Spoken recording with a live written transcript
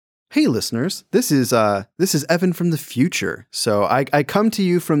Hey listeners, this is Evan from the future. So I come to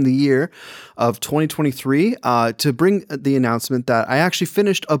you from the year of 2023 to bring the announcement that I actually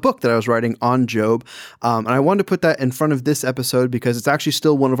finished a book that I was writing on Job, and I wanted to put that in front of this episode because it's actually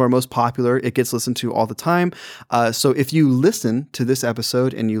still one of our most popular. It gets listened to all the time. So if you listen to this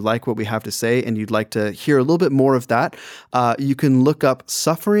episode and you like what we have to say and you'd like to hear a little bit more of that, you can look up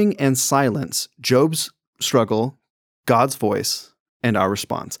Suffering and Silence, Job's Struggle, God's Voice, and our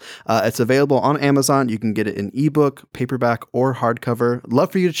response. It's available on Amazon. You can get it in ebook, paperback, or hardcover.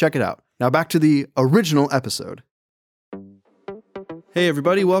 Love for you to check it out. Now back to the original episode. Hey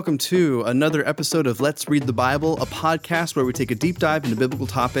everybody, welcome to another episode of Let's Read the Bible, a podcast where we take a deep dive into biblical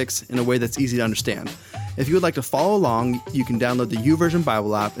topics in a way that's easy to understand. If you would like to follow along, you can download the YouVersion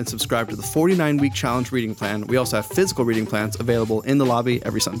Bible app and subscribe to the 49-week challenge reading plan. We also have physical reading plans available in the lobby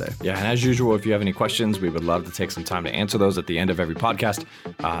every Sunday. Yeah, and as usual, if you have any questions, we would love to take some time to answer those at the end of every podcast.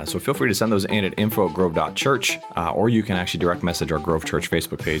 So feel free to send those in at info@grove.church, or you can actually direct message our Grove Church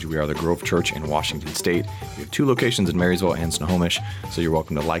Facebook page. We are the Grove Church in Washington State. We have 2 locations in Marysville and Snohomish, so you're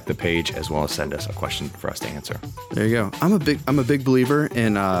welcome to like the page as well as send us a question for us to answer. There you go. I'm a big believer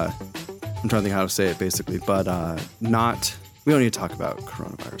in I'm trying to think how to say it basically, but we don't need to talk about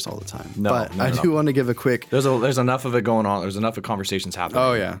coronavirus all the time. No, but I do want to give a quick... There's enough of it going on. There's enough of conversations happening.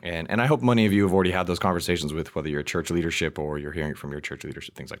 Oh, yeah. And I hope many of you have already had those conversations with whether you're church leadership or you're hearing it from your church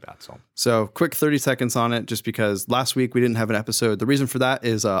leadership, things like that. So quick 30 seconds on it, just because last week we didn't have an episode. The reason for that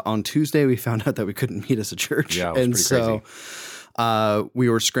is on Tuesday we found out that we couldn't meet as a church. Yeah, it was pretty crazy. We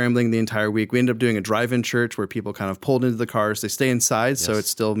were scrambling the entire week. We ended up doing a drive-in church where people kind of pulled into the cars. They stay inside, so it's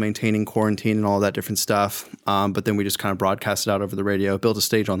still maintaining quarantine and all that different stuff. But then we just kind of broadcast it out over the radio, built a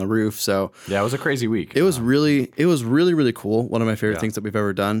stage on the roof. So yeah, it was a crazy week. It was really, really cool. One of my favorite things that we've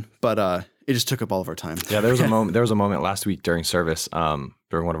ever done. But it just took up all of our time. Yeah, there was a moment last week during service,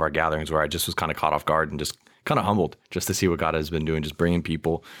 during one of our gatherings, where I just was kind of caught off guard and just kind of humbled just to see what God has been doing, just bringing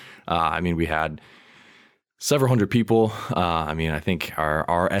people. We had several hundred people. I think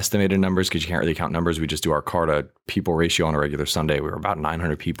our estimated numbers, because you can't really count numbers, we just do our car to people ratio on a regular Sunday. We were about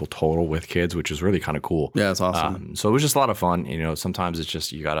 900 people total with kids, which was really kind of cool. Yeah, it's awesome. So it was just a lot of fun. Sometimes it's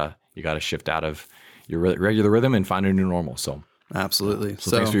just you gotta shift out of your regular rhythm and find a new normal. So absolutely.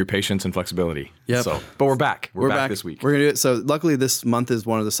 So thanks for your patience and flexibility. Yeah. But we're back. We're back this week. We're gonna do it. So luckily this month is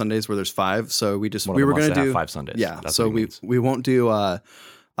one of the Sundays where there's 5. So we were gonna do 5 Sundays. Yeah. That's so we won't do.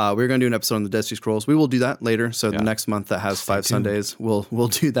 We're going to do an episode on the Dead Sea Scrolls. We will do that later. So the next month that has 5 Sundays, we'll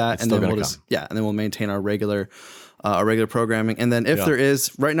do that, and then we'll maintain our regular programming. And then if there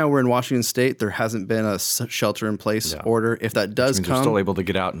is, right now we're in Washington State, there hasn't been a shelter in place order. If that does come, we're still able to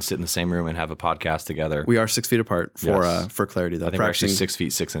get out and sit in the same room and have a podcast together. We are 6 feet apart for clarity. Though. I think we're actually 6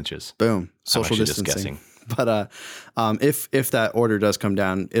 feet 6 inches. Boom. Social distancing. Just guessing. But if that order does come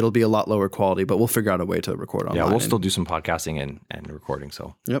down, it'll be a lot lower quality, but we'll figure out a way to record online. Yeah, we'll still do some podcasting and recording.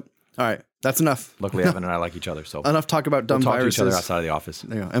 So yep. All right, that's enough. Luckily, Evan and I like each other, so enough talk about dumb viruses. Talk to each other outside of the office.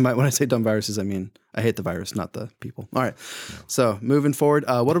 There you go. And when I say dumb viruses, I mean I hate the virus, not the people. All right. No. So moving forward,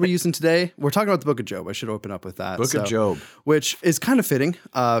 what are we using today? We're talking about the Book of Job. I should open up with that. Book of Job, which is kind of fitting,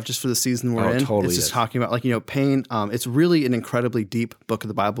 just for the season we're in. Totally it's just talking about pain. It's really an incredibly deep book of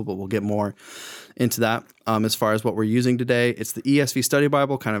the Bible, but we'll get more into that. As far as what we're using today, it's the ESV Study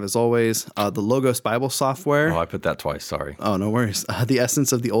Bible, kind of as always. The Logos Bible software. Oh, I put that twice. Sorry. Oh, no worries. The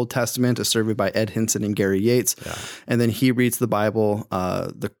Essence of the Old Testament, a survey by Ed Hinson and Gary Yates. Yeah. And then he reads the Bible,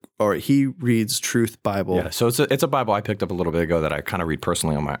 he reads Truth Bible. Yeah. So it's a Bible I picked up a little bit ago that I kind of read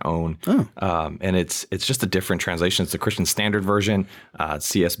personally on my own. Oh. And it's just a different translation. It's the Christian Standard Version,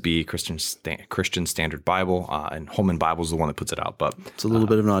 CSB, Christian Standard Bible, and Holman Bible is the one that puts it out. But it's a little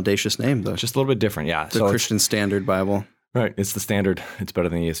bit of an audacious name, though. Just a little bit different, yeah. The Christian Standard Bible. Right, it's the standard. It's better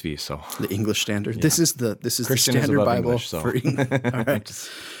than ESV. So the English Standard. Yeah. This is the Standard Bible English, so. For English. All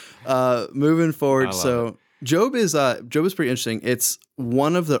right. Moving forward, so Job is pretty interesting. It's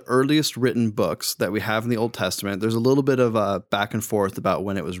one of the earliest written books that we have in the Old Testament. There's a little bit of back and forth about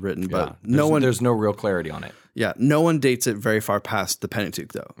when it was written, but there's no real clarity on it. Yeah, no one dates it very far past the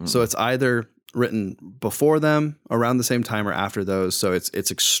Pentateuch, though. Mm-hmm. So it's either written before them, around the same time, or after those. So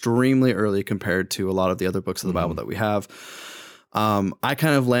it's extremely early compared to a lot of the other books of the Bible that we have. I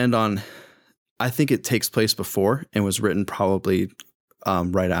kind of land on, I think it takes place before and was written probably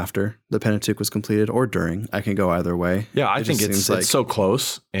right after the Pentateuch was completed or during. I can go either way. Yeah, I think it's so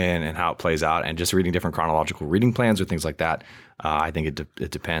close and how it plays out, and just reading different chronological reading plans or things like that. I think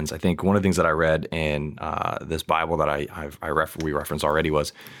it depends. I think one of the things that I read in this Bible that we referenced already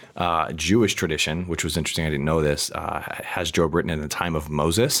was Jewish tradition, which was interesting. I didn't know this. Has Job written in the time of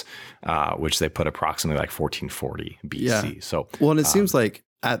Moses, which they put approximately like 1440 BC. Yeah. So well, and it seems like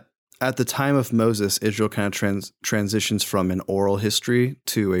at at the time of Moses, Israel kind of transitions from an oral history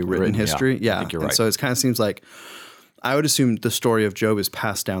to a written history. I think you're right. And so it kind of seems like, I would assume the story of Job is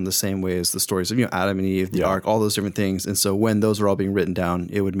passed down the same way as the stories of Adam and Eve, the ark, all those different things. And so when those are all being written down,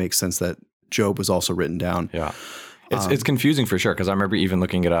 it would make sense that Job was also written down. Yeah. It's confusing for sure, because I remember even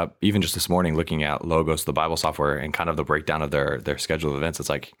looking it up, even just this morning, looking at Logos, the Bible software, and kind of the breakdown of their schedule of events. It's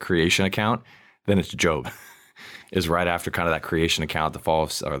like creation account, then it's Job is right after kind of that creation account, the fall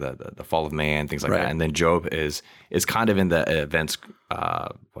of man, things like that, and then Job is kind of in the events,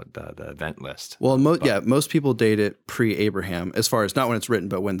 the event list. Well, most people date it pre-Abraham, as far as not when it's written,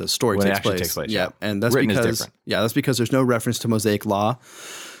 but when the story takes place. Yeah, and that's written because is different. That's because there's no reference to Mosaic law.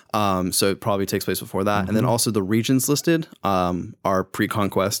 So it probably takes place before that. And then also the regions listed are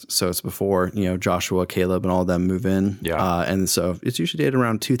pre-conquest. So it's before, Joshua, Caleb, and all of them move in. Yeah. And so it's usually dated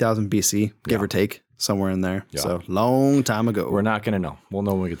around 2000 BC, give or take, somewhere in there. Yeah. So long time ago. We're not going to know. We'll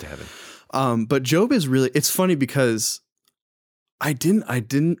know when we get to heaven. But Job is really, it's funny because I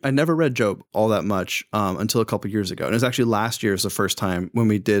never read Job all that much until a couple years ago. And it was actually last year is the first time when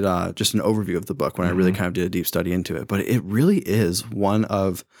we did just an overview of the book, when I really kind of did a deep study into it. But it really is one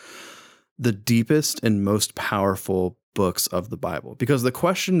of the deepest and most powerful books of the Bible, because the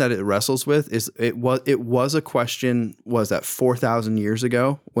question that it wrestles with is it was a question, was that 4,000 years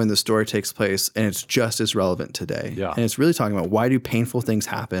ago when the story takes place, and it's just as relevant today. Yeah. And it's really talking about, why do painful things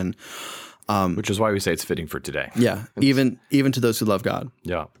happen? Which is why we say it's fitting for today. Yeah. Even to those who love God.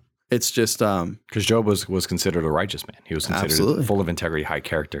 Yeah. It's just because Job was considered a righteous man. He was considered full of integrity, high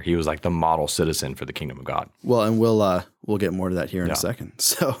character. He was like the model citizen for the kingdom of God. Well, and we'll get more to that here in a second.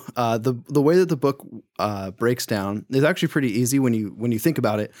 So the way that the book breaks down is actually pretty easy when you think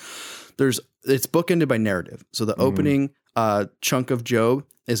about it. It's bookended by narrative. So the opening chunk of Job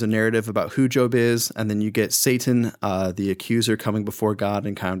is a narrative about who Job is, and then you get Satan, the accuser, coming before God,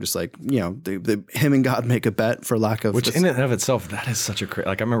 and kind of just like, him and God make a bet, for lack of... Which in and of itself, that is such a...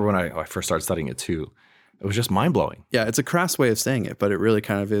 like, I remember when I first started studying it too, it was just mind-blowing. Yeah, it's a crass way of saying it, but it really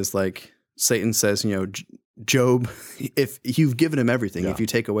kind of is like, Satan says, Job, if you've given him everything, if you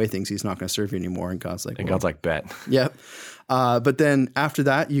take away things, he's not going to serve you anymore. And God's like... God's like, bet. Yep. But then after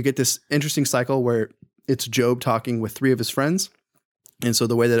that, you get this interesting cycle where it's Job talking with three of his friends. And so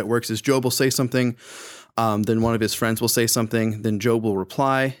the way that it works is Job will say something, then one of his friends will say something, then Job will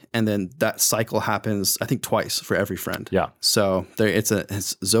reply, and then that cycle happens, I think, twice for every friend. Yeah. So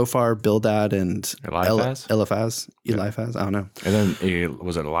it's Zophar, Bildad, and Eliphaz. I don't know. And then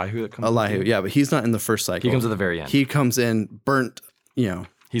was it Elihu that comes? Elihu, yeah, but he's not in the first cycle. He comes at the very end. He comes in burnt,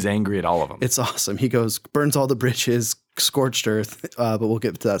 He's angry at all of them. It's awesome. He burns all the bridges, scorched earth, but we'll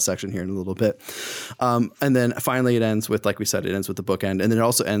get to that section here in a little bit. And then finally it ends with, like we said, it ends with the bookend. And then it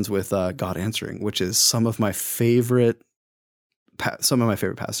also ends with God answering, which is some of my favorite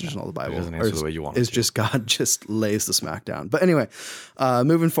passages in all the Bible. It doesn't answer the way you want it to. It's just God just lays the smack down. But anyway,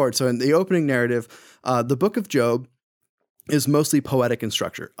 moving forward. So in the opening narrative, the book of Job is mostly poetic in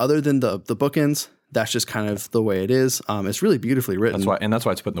structure. Other than the bookends, that's just kind of the way it is. It's really beautifully written. That's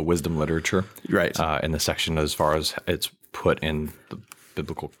why it's put in the wisdom literature. Right. In the section as far as it's put in the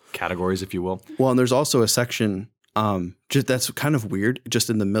biblical categories, if you will. Well, and there's also a section that's kind of weird, just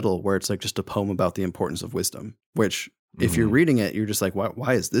in the middle, where it's like just a poem about the importance of wisdom, which if you're reading it, you're just like,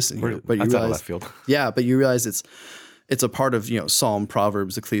 why is this in here? But you realize, out of left field. Yeah, but you realize it's a part of, Psalm,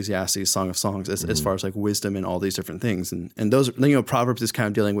 Proverbs, Ecclesiastes, Song of Songs, as far as like wisdom and all these different things. And those, Proverbs is kind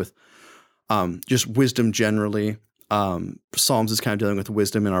of dealing with just wisdom generally. Psalms is kind of dealing with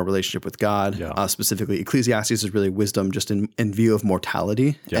wisdom in our relationship with God. Yeah. Specifically, Ecclesiastes is really wisdom just in view of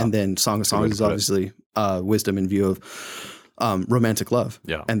mortality. Yeah. And then Song of Songs is obviously wisdom in view of romantic love.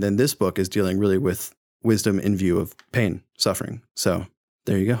 Yeah. And then this book is dealing really with wisdom in view of pain, suffering. So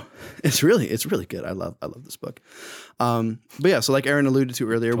there you go. It's really good. I love this book. But yeah, so like Aaron alluded to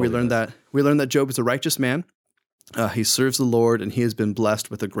earlier, we learned that Job is a righteous man. He serves the Lord, and he has been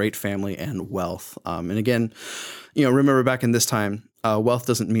blessed with a great family and wealth. And again, remember back in this time, wealth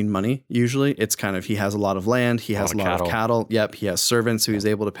doesn't mean money. Usually it's kind of, he has a lot of land. He has a lot of cattle. Yep. He has servants who he's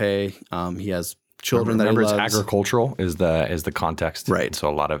able to pay. He has children that he loves. It's agricultural is the context. Right. So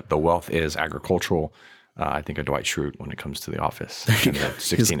a lot of the wealth is agricultural. I think of Dwight Schrute when it comes to The Office. And the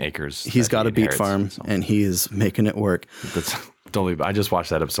 16 acres. He's got a beet farm, and he is making it work. That's totally. I just watched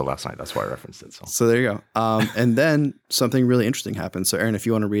that episode last night. That's why I referenced it. So there you go. And then something really interesting happened. So Aaron, if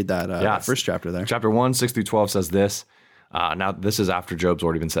you want to read that first chapter there. Chapter 1, 6 through 12 says this. Now, this is after Job's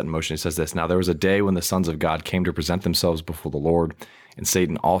already been set in motion. He says this. Now, there was a day when the sons of God came to present themselves before the Lord, and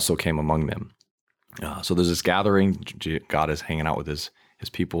Satan also came among them. So there's this gathering. God is hanging out with his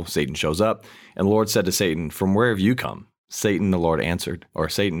people. Satan shows up, and the Lord said to Satan, "From where have you come?" Satan answered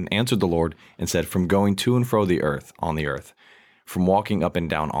the Lord and said, from going to and fro on the earth, from walking up and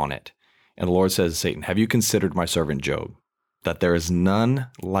down on it. And the Lord says to Satan, have you considered my servant Job, that there is none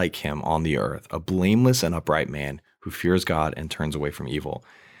like him on the earth, a blameless and upright man who fears God and turns away from evil?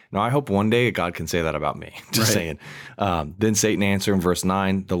 Now, I hope one day God can say that about me. Just saying. Then Satan answered in verse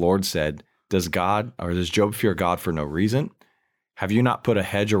 9, the Lord said, does Job fear God for no reason? Have you not put a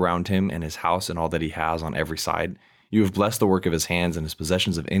hedge around him and his house and all that he has on every side? You have blessed the work of his hands, and his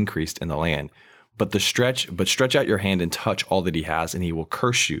possessions have increased in the land. But stretch out your hand and touch all that he has, and he will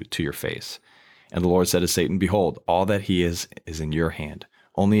curse you to your face. And the Lord said to Satan, behold, all that he is in your hand.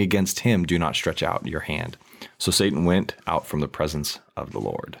 Only against him do not stretch out your hand. So Satan went out from the presence of the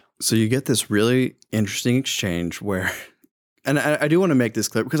Lord. So you get this really interesting exchange where, and I do want to make this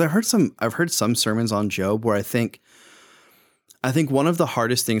clear because I've heard some sermons on Job where I think one of the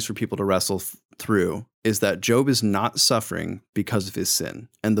hardest things for people to wrestle through is that Job is not suffering because of his sin.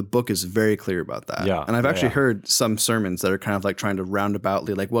 And the book is very clear about that. Yeah, and I've actually heard some sermons that are kind of like trying to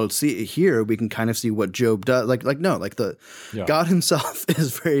roundaboutly like, well, see here, we can kind of see what Job does. God himself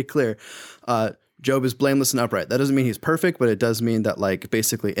is very clear. Job is blameless and upright. That doesn't mean he's perfect, but it does mean that like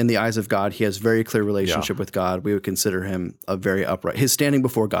basically in the eyes of God, he has very clear relationship with God. We would consider him a very upright. His standing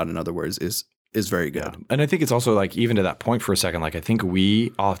before God, in other words, is very good. Yeah. And I think it's also like, even to that point for a second, like I think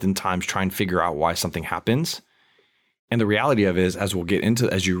we oftentimes try and figure out why something happens. And the reality of it is, as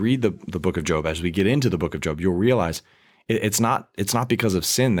you read the book of Job, as we get into the book of Job, you'll realize it's not because of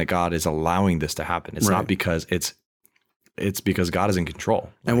sin that God is allowing this to happen. It's not because it's because God is in control.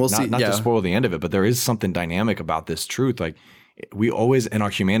 And we'll see. Not to spoil the end of it, but there is something dynamic about this truth. Like we always in our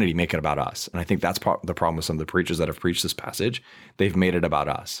humanity make it about us. And I think that's the problem with some of the preachers that have preached this passage. They've made it about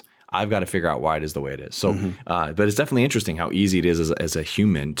us. I've got to figure out why it is the way it is. So, but it's definitely interesting how easy it is as a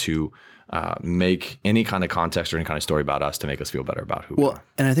human to make any kind of context or any kind of story about us to make us feel better about who we are.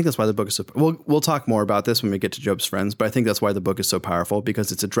 And I think that's why the book is so, we'll talk more about this when we get to Job's friends, but I think that's why the book is so powerful,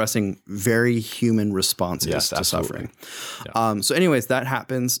 because it's addressing very human responses to suffering. Yeah. So anyways, that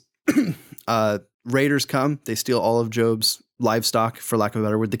happens. Raiders come, they steal all of Job's livestock, for lack of a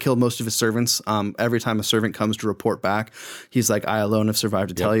better word. They kill most of his servants. Every time a servant comes to report back, he's like, I alone have survived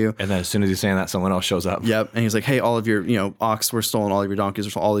to tell you. And then as soon as he's saying that, someone else shows up. Yep. And he's like, hey, all of your, ox were stolen, all of your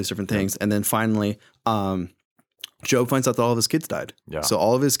donkeys, all these different things. And then finally, Job finds out that all of his kids died. Yeah. So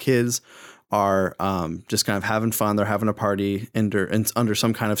all of his kids are just kind of having fun. They're having a party under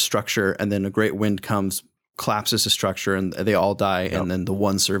some kind of structure. And then a great wind comes, collapses the structure, and they all die. Yep. And then the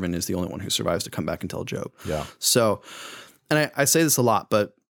one servant is the only one who survives to come back and tell Job. Yeah. So, and I say this a lot,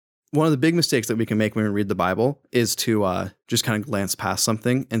 but one of the big mistakes that we can make when we read the Bible is to just kind of glance past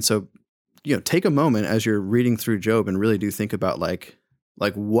something. And so, take a moment as you're reading through Job and really do think about like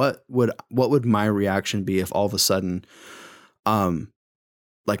what would my reaction be if all of a sudden,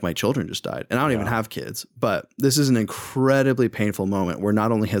 like my children just died, and I don't even have kids, but this is an incredibly painful moment where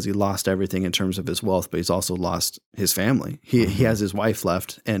not only has he lost everything in terms of his wealth, but he's also lost his family. He has his wife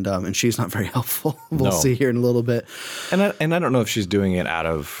left, and she's not very helpful. We'll see here in a little bit. And I don't know if she's doing it out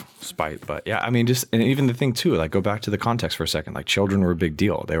of spite, but yeah, I mean, and even the thing too, like go back to the context for a second. Like children were a big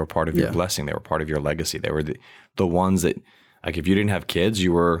deal. They were part of your blessing. They were part of your legacy. They were the ones that, like, if you didn't have kids,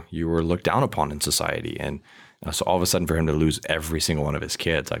 you were looked down upon in society. And so all of a sudden for him to lose every single one of his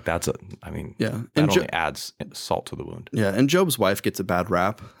kids, like that only adds salt to the wound. Yeah. And Job's wife gets a bad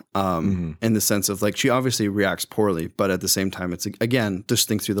rap in the sense of like, she obviously reacts poorly, but at the same time, it's again, just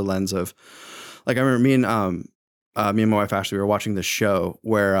think through the lens of like, I remember me and my wife, Ashley, we were watching this show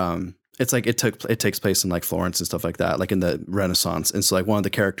where it's like it takes place in like Florence and stuff like that, like in the Renaissance. And so like one of the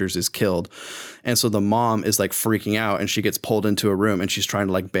characters is killed. And so the mom is like freaking out, and she gets pulled into a room, and she's trying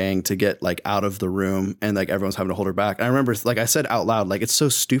to like bang to get like out of the room, and like everyone's having to hold her back. And I remember like I said out loud, like, it's so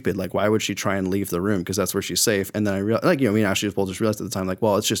stupid. Like, why would she try and leave the room? Because that's where she's safe. And then I realized, like, me and Ashley both just realized at the time, like,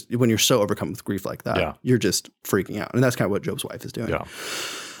 well, it's just when you're so overcome with grief like that, you're just freaking out. And that's kind of what Job's wife is doing. Yeah.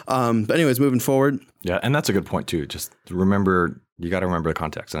 But anyways, moving forward. Yeah. And that's a good point too. Just remember, you got to remember the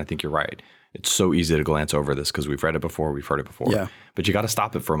context. And I think you're right. It's so easy to glance over this because we've read it before, we've heard it before. Yeah. But you got to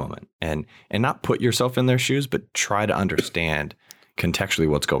stop it for a moment and not put yourself in their shoes, but try to understand contextually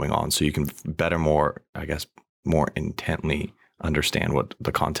what's going on so you can more intently understand what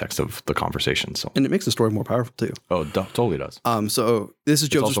the context of the conversation. So, and it makes the story more powerful too. Oh, totally does. So this is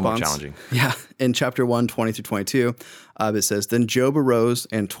Job's response. More challenging. Yeah. In chapter 1, 20 through 22, it says, Then Job arose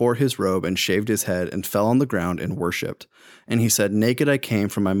and tore his robe and shaved his head and fell on the ground and worshipped. And he said, Naked I came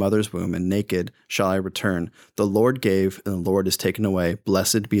from my mother's womb, and naked shall I return. The Lord gave, and the Lord is taken away.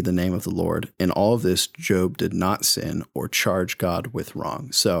 Blessed be the name of the Lord. In all of this, Job did not sin or charge God with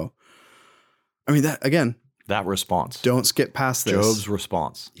wrong. So, I mean, that again, That response. Don't skip past this. Job's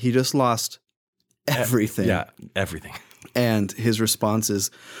response. He just lost everything. Yeah, everything. And his response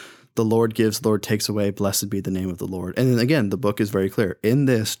is, the Lord gives, the Lord takes away. Blessed be the name of the Lord. And then again, the book is very clear. In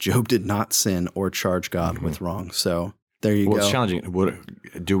this, Job did not sin or charge God with wrong. So there you go. It's challenging.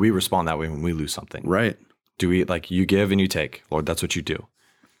 Do we respond that way when we lose something? Right. Do we, like, you give and you take? Lord, that's what you do.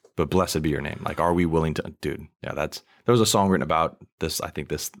 But blessed be your name. Like, are we willing to, dude? Yeah, there was a song written about this. I think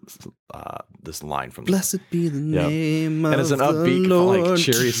this line from Blessed be the name of and it's an upbeat, Lord. like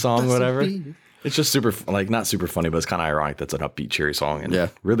cheery song, Blessed whatever. be. It's just super, like, not super funny, but it's kind of ironic that's an upbeat, cheery song.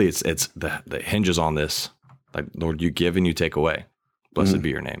 And really, it's the hinges on this. Like, Lord, you give and you take away. Blessed be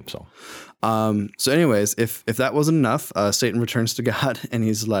your name. So anyways, if that wasn't enough, Satan returns to God, and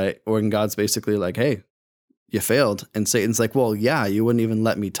he's like, or and God's basically like, hey, you failed. And Satan's like, well, yeah, you wouldn't even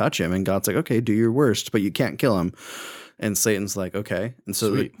let me touch him. And God's like, okay, do your worst, but you can't kill him. And Satan's like, okay. And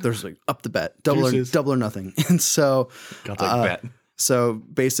so there's like up the bet, double or nothing. And so God's like, bet. So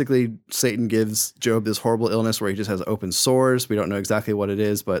basically, Satan gives Job this horrible illness where he just has open sores. We don't know exactly what it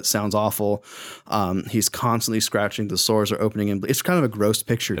is, but it sounds awful. He's constantly scratching. The sores are opening, and it's kind of a gross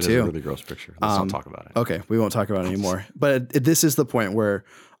picture too. It is a really gross picture. Let's not talk about it. Okay, we won't talk about it anymore. But this is the point where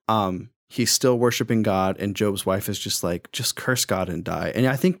he's still worshiping God, and Job's wife is just like, just curse God and die. And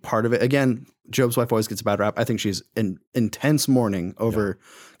I think part of it, again, Job's wife always gets a bad rap. I think she's in intense mourning over,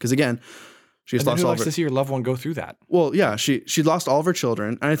 because again, she's lost who all likes to see your loved one go through that? Well, yeah, she lost all of her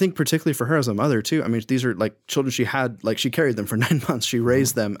children. And I think particularly for her as a mother too. I mean, these are like children she had, like she carried them for 9 months. She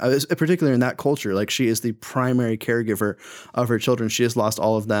raised them, particularly in that culture. Like she is the primary caregiver of her children. She has lost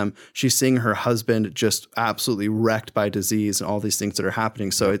all of them. She's seeing her husband just absolutely wrecked by disease and all these things that are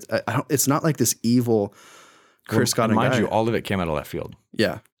happening. So it's not like this evil curse God and mind guy. you, all of it came out of left field.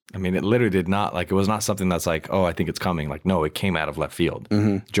 Yeah. I mean, it literally did not, like, it was not something that's like, oh, I think it's coming. Like, no, it came out of left field.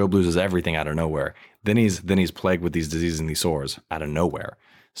 Job loses everything out of nowhere. Then he's plagued with these diseases and these sores out of nowhere.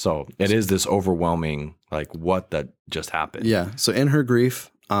 So it is this overwhelming, like, what that just happened. Yeah. So in her grief,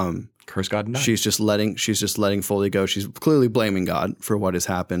 curse God and die. she's just letting fully go. She's clearly blaming God for what has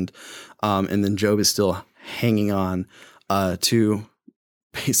happened. And then Job is still hanging on to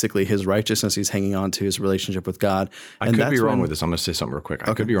basically his righteousness. He's hanging on to his relationship with God. I could be wrong with this. I'm going to say something real quick.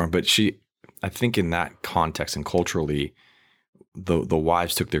 I could be wrong, but I think in that context and culturally, the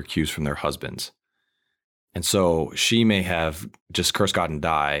wives took their cues from their husbands. And so she may have just cursed God and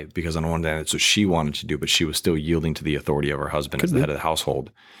die because on one hand, that's what she wanted to do, but she was still yielding to the authority of her husband as the head of the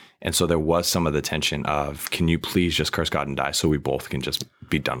household. And so there was some of the tension of, can you please just curse God and die so we both can just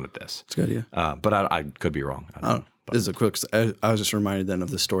be done with this? It's a good idea. But I could be wrong. I don't know. This is a quick. I was just reminded then of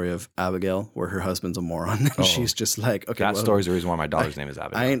the story of Abigail, where her husband's a moron. And she's just like, okay, that story's the reason why my daughter's name is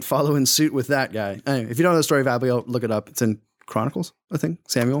Abigail. I ain't following suit with that guy. Anyway, if you don't know the story of Abigail, look it up. It's in Chronicles, I think.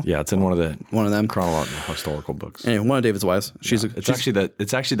 Samuel. Yeah, it's in one of them chronological historical books. Anyway, one of David's wives. It's actually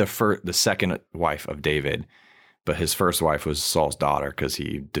the second wife of David. But his first wife was Saul's daughter because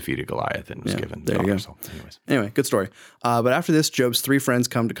he defeated Goliath and was given the daughter. So anyway, good story. But after this, Job's 3 friends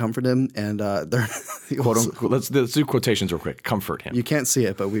come to comfort him, and they're let's do quotations real quick. Comfort him. You can't see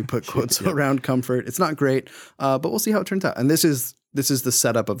it, but we put quotes around comfort. It's not great, but we'll see how it turns out. And this is the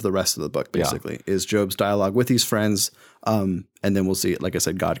setup of the rest of the book. Basically, is Job's dialogue with these friends, and then we'll see. Like I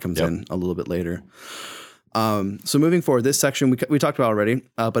said, God comes in a little bit later. So moving forward, this section we talked about already,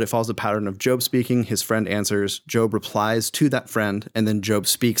 but it follows a pattern of Job speaking, his friend answers, Job replies to that friend, and then Job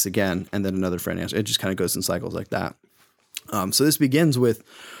speaks again, and then another friend answers. It just kind of goes in cycles like that. So this begins with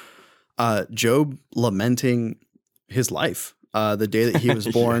Job lamenting his life, the day that he was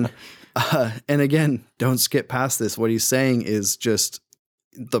born. And again, don't skip past this. What he's saying is just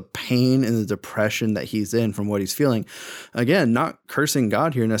the pain and the depression that he's in from what he's feeling. Again, not cursing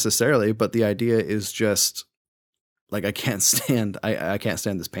God here necessarily, but the idea is just like, I can't stand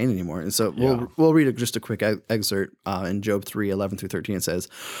this pain anymore. And so we'll read just a quick excerpt in Job 3:11-13. It says,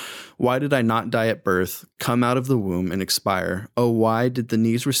 "Why did I not die at birth, come out of the womb and expire? Oh, why did the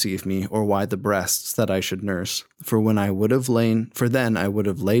knees receive me, or why the breasts that I should nurse? For then I would have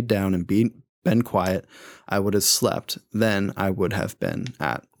laid down and been quiet. I would have slept. Then I would have been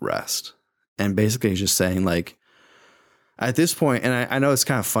at rest." And basically he's just saying, like, at this point, and I know it's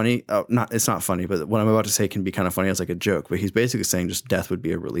kind of funny. It's not funny, but what I'm about to say can be kind of funny as like a joke, but he's basically saying just death would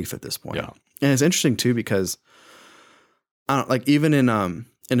be a relief at this point. Yeah. And it's interesting too, because I don't like, even in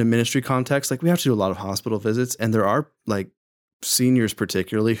a ministry context, like we have to do a lot of hospital visits, and there are like seniors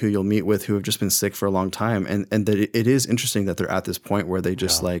particularly who you'll meet with who have just been sick for a long time. And that it is interesting that they're at this point where they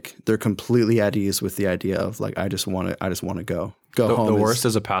just like, they're completely at ease with the idea of like, I just want to go home. The worst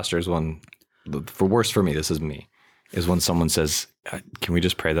as a pastor is when, for me, this is when someone says, can we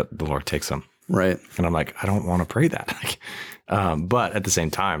just pray that the Lord takes them? Right. And I'm like, I don't want to pray that. But at the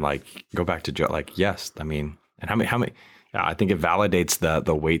same time, like, go back to Job, like, yes, I mean, and how many, I think it validates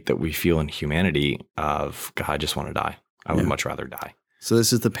the weight that we feel in humanity of, God, I just want to die. I would much rather die. So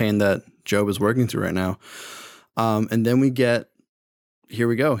this is the pain that Job is working through right now. And then we get, here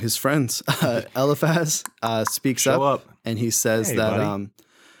we go, his friends. Eliphaz speaks up and he says that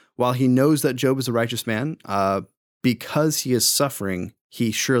while he knows that Job is a righteous man, because he is suffering,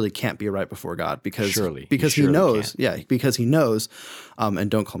 he surely can't be right before God because he knows, because he knows,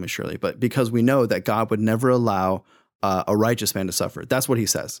 and don't call me Shirley, but because we know that God would never allow a righteous man to suffer. That's what he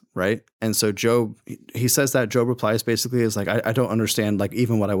says, right? And so Job, he says that. Job replies basically is like, I don't understand, like,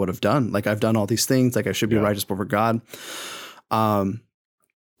 even what I would have done. Like, I've done all these things, like I should be righteous before God.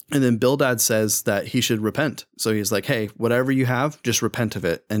 And then Bildad says that he should repent. So he's like, hey, whatever you have, just repent of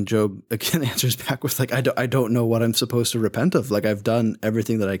it. And Job again answers back with like, I don't know what I'm supposed to repent of. Like, I've done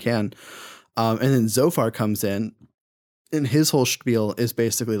everything that I can. And then Zophar comes in, and his whole spiel is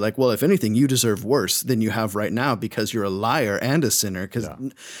basically like, well, if anything, you deserve worse than you have right now because you're a liar and a sinner.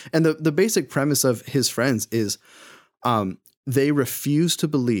 And the basic premise of his friends is they refuse to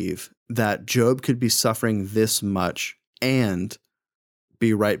believe that Job could be suffering this much and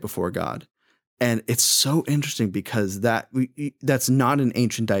be right before God. And it's so interesting because that's not an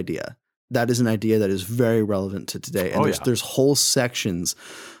ancient idea. That is an idea that is very relevant to today. And there's whole sections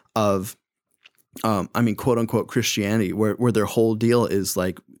of, quote unquote Christianity where their whole deal is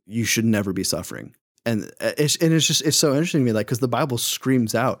like, you should never be suffering. And it's so interesting to me, like, because the Bible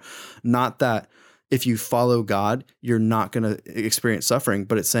screams out, not that if you follow God, you're not going to experience suffering,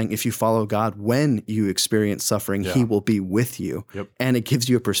 but it's saying if you follow God, when you experience suffering, he will be with you. Yep. And it gives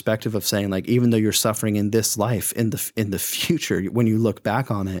you a perspective of saying, like, even though you're suffering in this life, in the future, when you look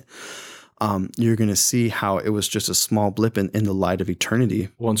back on it, you're going to see how it was just a small blip in the light of eternity.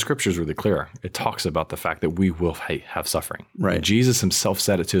 Well, and Scripture is really clear. It talks about the fact that we will have suffering. Right. And Jesus himself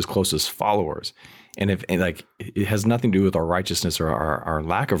said it to his closest followers. And it has nothing to do with our righteousness or our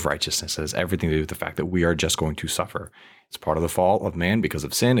lack of righteousness. It has everything to do with the fact that we are just going to suffer. It's part of the fall of man because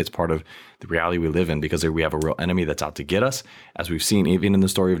of sin. It's part of the reality we live in because we have a real enemy that's out to get us. As we've seen even in the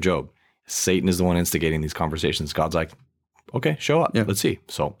story of Job, Satan is the one instigating these conversations. God's like, okay, show up. Yeah. Let's see.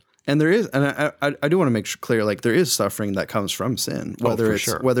 So. And there is, and I do want to make sure clear, like, there is suffering that comes from sin, whether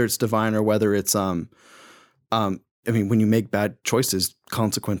it's divine or whether it's when you make bad choices,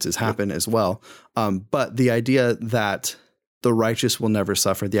 consequences happen as well. But the idea that the righteous will never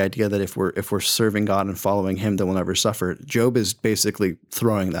suffer, the idea that if we're serving God and following him, then we'll never suffer. Job is basically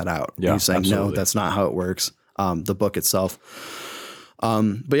throwing that out. Yeah, he's saying, no, that's not how it works. The book itself.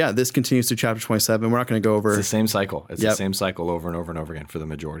 But yeah, this continues to chapter 27. We're not going to go over. It's the same cycle. It's the same cycle over and over and over again for the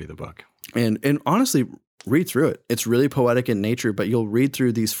majority of the book. And honestly, read through it. It's really poetic in nature, but you'll read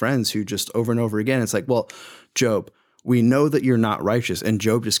through these friends who just over and over again, it's like, well, Job, we know that you're not righteous. And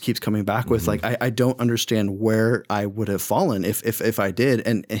Job just keeps coming back with like, I don't understand where I would have fallen if I did.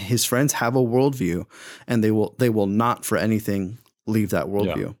 And his friends have a worldview, and they will not for anything leave that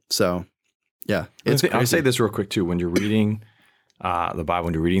worldview. Yeah. So yeah, I'll say this real quick too. When you're reading the Bible,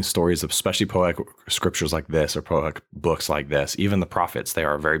 when you're reading stories of especially poetic scriptures like this or poetic books like this, even the prophets, they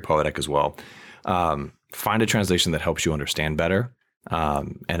are very poetic as well. Find a translation that helps you understand better.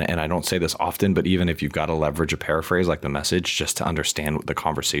 And I don't say this often, but even if you've got to leverage a paraphrase like the Message just to understand the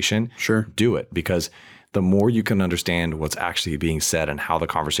conversation, sure, do it. Because the more you can understand what's actually being said and how the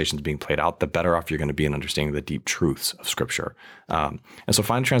conversation is being played out, the better off you're going to be in understanding the deep truths of Scripture. And so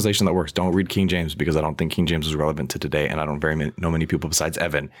find a translation that works. Don't read King James, because I don't think King James is relevant to today, and I don't know many people besides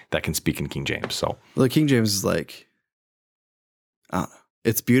Evan that can speak in King James. So, well, King James is like, I don't know.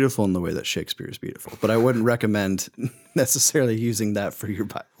 It's beautiful in the way that Shakespeare is beautiful, but I wouldn't recommend necessarily using that for your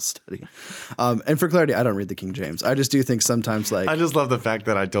Bible study. And for clarity, I don't read the King James. I just do think sometimes, like, I just love the fact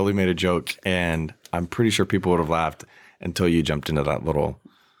that I totally made a joke, and I'm pretty sure people would have laughed until you jumped into that little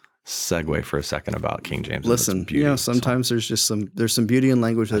segue for a second about King James. Listen, beauty, sometimes there's some beauty in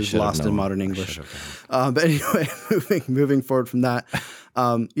language that is lost in modern English. But anyway, moving forward from that.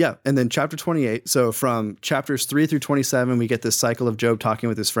 And then chapter 28. So from chapters 3 through 27, we get this cycle of Job talking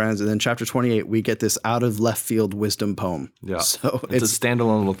with his friends. And then chapter 28, we get this out of left field wisdom poem. Yeah. So it's a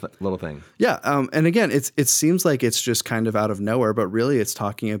standalone little thing. Yeah. And again, it seems like it's just kind of out of nowhere, but really it's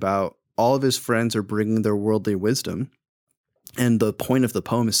talking about all of his friends are bringing their worldly wisdom. And the point of the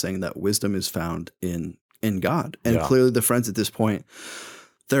poem is saying that wisdom is found in God. And clearly the friends at this point,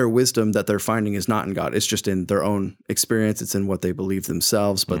 their wisdom that they're finding is not in God. It's just in their own experience. It's in what they believe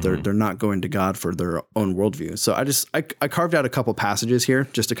themselves, but they're not going to God for their own worldview. So I carved out a couple passages here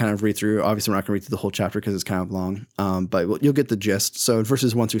just to kind of read through. Obviously, we're not going to read through the whole chapter because it's kind of long, but you'll get the gist. So in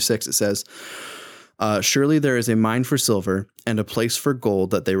verses 1-6, it says, surely there is a mine for silver and a place for gold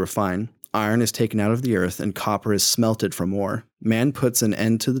that they refine. Iron is taken out of the earth and copper is smelted from ore. Man puts an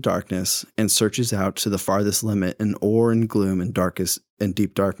end to the darkness and searches out to the farthest limit an ore and gloom and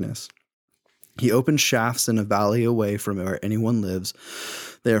deep darkness. He opens shafts in a valley away from where anyone lives.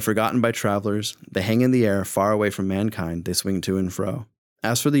 They are forgotten by travelers. They hang in the air far away from mankind. They swing to and fro.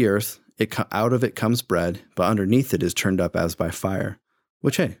 As for the earth, out of it comes bread, but underneath it is turned up as by fire.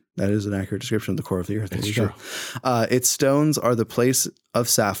 Which, hey, that is an accurate description of the core of the earth. It's true. Its stones are the place of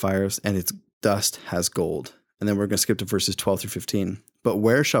sapphires, and its dust has gold. And then we're going to skip to verses 12-15. But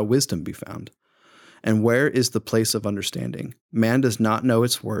where shall wisdom be found? And where is the place of understanding? Man does not know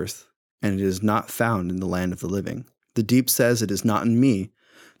its worth, and it is not found in the land of the living. The deep says, it is not in me.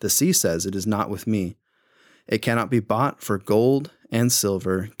 The sea says, it is not with me. It cannot be bought, for gold and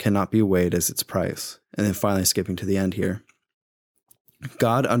silver cannot be weighed as its price. And then finally skipping to the end here.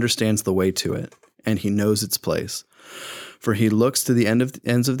 God understands the way to it, and he knows its place. For he looks to the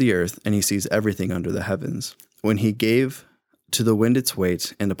ends of the earth, and he sees everything under the heavens. When he gave to the wind its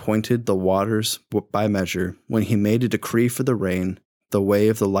weight, and appointed the waters by measure, when he made a decree for the rain, the way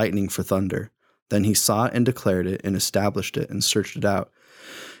of the lightning for thunder, then he sought and declared it, and established it, and searched it out.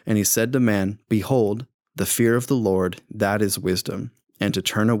 And he said to man, behold, the fear of the Lord, that is wisdom, and to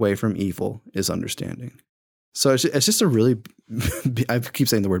turn away from evil is understanding. So it's just a really, I keep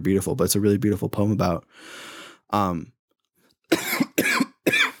saying the word beautiful, but it's a really beautiful poem about,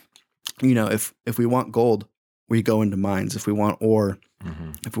 if we want gold, we go into mines. If we want ore,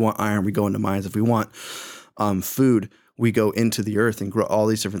 if we want iron, we go into mines. If we want food, we go into the earth and grow all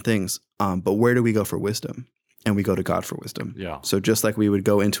these different things. But where do we go for wisdom? And we go to God for wisdom. Yeah. So just like we would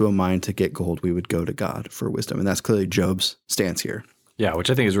go into a mine to get gold, we would go to God for wisdom. And that's clearly Job's stance here. Yeah, which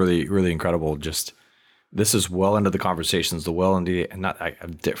I think is really, really incredible. Just this is well into the conversations, for the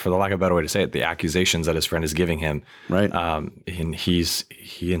lack of a better way to say it, the accusations that his friend is giving him. Right. And he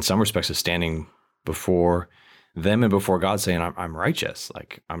in some respects is standing before them and before God saying, I'm righteous.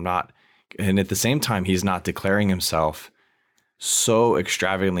 Like I'm not. And at the same time, he's not declaring himself so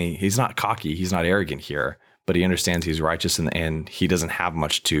extravagantly. He's not cocky. He's not arrogant here, but he understands he's righteous and he doesn't have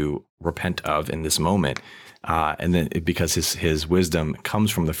much to repent of in this moment. And then because his wisdom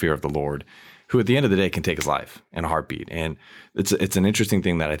comes from the fear of the Lord, who at the end of the day can take his life in a heartbeat. And it's an interesting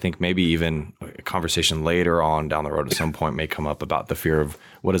thing that I think maybe even a conversation later on down the road at some point may come up about the fear of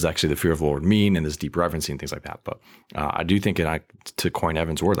what does actually the fear of the Lord mean and this deep reverencing and things like that. But I do think, to coin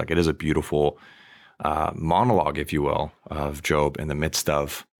Evan's word, like it is a beautiful monologue, if you will, of Job in the midst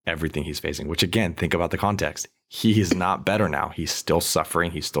of everything he's facing, which again, think about the context. He is not better now. He's still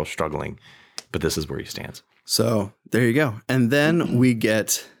suffering. He's still struggling, but this is where he stands. So there you go. And then we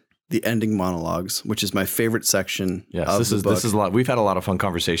get the ending monologues, which is my favorite section. Yes, of this the book. is a lot. We've had a lot of fun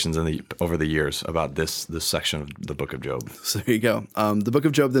conversations over the years about this section of the book of Job. So there you go. The book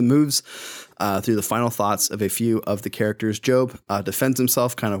of Job then moves through the final thoughts of a few of the characters. Job defends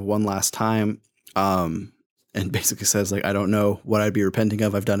himself kind of one last time, and basically says, like, I don't know what I'd be repenting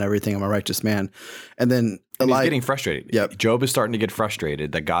of. I've done everything. I'm a righteous man. And then he's getting frustrated. Yep. Job is starting to get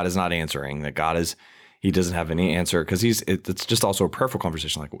frustrated that God is not answering, that he doesn't have any answer, because it's just also a prayerful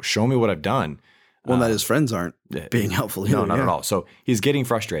conversation. Like, show me what I've done. Well, that his friends aren't being helpful. No, not at all. So he's getting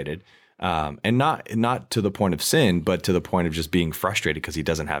frustrated, and not to the point of sin, but to the point of just being frustrated because he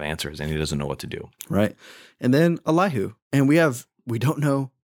doesn't have answers and he doesn't know what to do. Right. And then Elihu, and we don't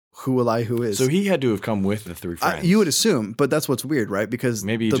know who Elihu is. So he had to have come with the three friends. You would assume, but that's what's weird, right? Because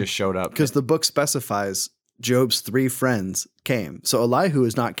maybe he just showed up. Because the book specifies Job's three friends came. So Elihu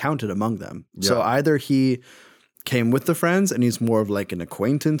is not counted among them. Yeah. So either he came with the friends and he's more of like an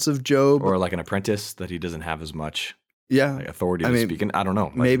acquaintance of Job. Or like an apprentice that he doesn't have as much authority to speak in. I don't know.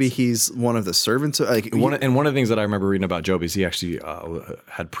 Like maybe he's one of the servants. One of the things that I remember reading about Job is he actually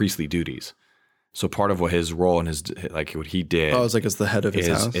had priestly duties. So part of what his role and what he did, it's like as the head of his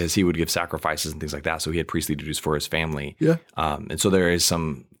house, is he would give sacrifices and things like that. So he had priestly duties for his family. Yeah. And so there is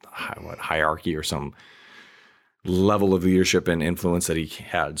some hierarchy or some level of leadership and influence that he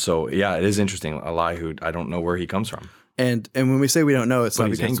had. So yeah, it is interesting. Elihu, I don't know where he comes from. And when we say we don't know, it's not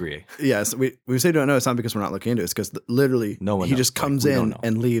he's because angry. Yes, we say we don't know. It's not because we're not looking into it. It's because literally he just comes in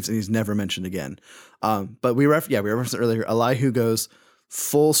and leaves, and he's never mentioned again. But we referenced it earlier. Elihu goes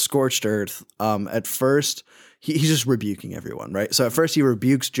full scorched earth. At first, he's just rebuking everyone, right? So at first he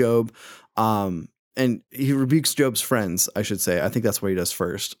rebukes Job. and he rebukes Job's friends, I should say. I think that's what he does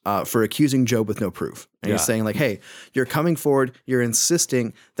first, for accusing Job with no proof. And he's saying like, hey, you're coming forward. You're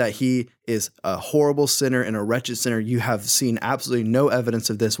insisting that he is a horrible sinner and a wretched sinner. You have seen absolutely no evidence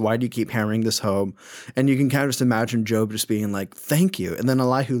of this. Why do you keep hammering this home? And you can kind of just imagine Job just being like, thank you. And then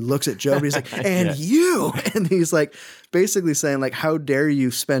Elihu looks at Job and he's like, and you. And he's like basically saying like, how dare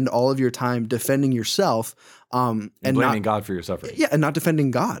you spend all of your time defending yourself and blaming God for your suffering. Yeah, and not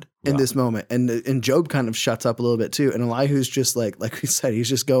defending God in this moment. And Job kind of shuts up a little bit too. And Elihu's just like we said, he's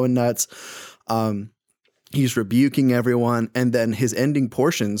just going nuts. He's rebuking everyone. And then his ending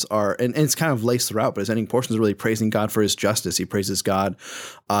portions are, and it's kind of laced throughout, but his ending portions are really praising God for his justice. He praises God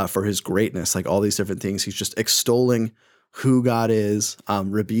for his greatness, like all these different things. He's just extolling who God is,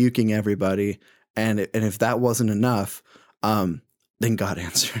 rebuking everybody. And if that wasn't enough, then God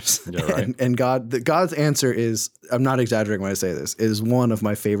answers. Yeah, right. And God's answer is, I'm not exaggerating when I say this, is one of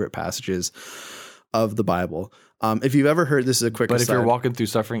my favorite passages of the Bible. If you've ever heard, this is a quick aside. If you're walking through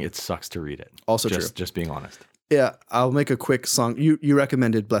suffering, it sucks to read it. Also true. Just being honest. Yeah, I'll make a quick song. You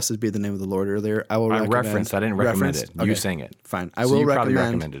recommended "Blessed Be the Name of the Lord" earlier. I referenced. I didn't recommend it. Okay. You sang it. Fine. I will recommend. Probably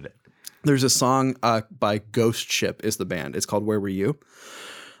recommended it. There's a song by Ghost Ship is the band. It's called "Where Were You."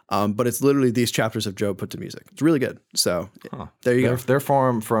 But it's literally these chapters of Job put to music. It's really good. So there you go. They're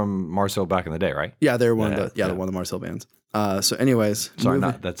from Mars Hill back in the day, right? Yeah, they're one of the one of the Mars Hill bands. So anyways. Sorry,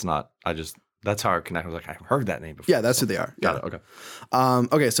 that's how I connect. I was like, I've heard that name before. Yeah, that's who they are. Got it. Okay.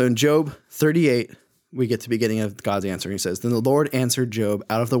 Okay, so in Job 38, we get to the beginning of God's answer. He says, "Then the Lord answered Job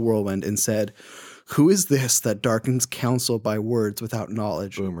out of the whirlwind and said, 'Who is this that darkens counsel by words without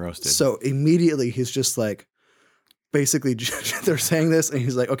knowledge?'" Boom, roasted. So immediately he's just like, basically they're saying this and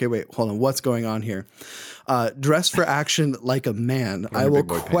he's like, okay, wait, hold on. What's going on here? Dress for action like a man. I will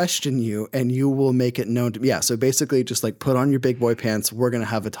question you and you will make it known to me. Yeah. So basically just like put on your big boy pants. We're going to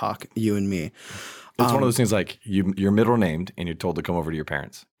have a talk, you and me. It's one of those things like you're middle named and you're told to come over to your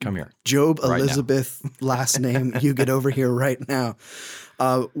parents. Come here. Job, right Elizabeth, last name. You get over here right now.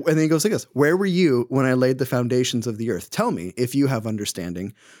 And then he goes like this: "Where were you when I laid the foundations of the earth? Tell me if you have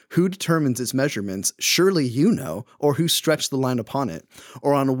understanding. Who determines its measurements? Surely you know. Or who stretched the line upon it?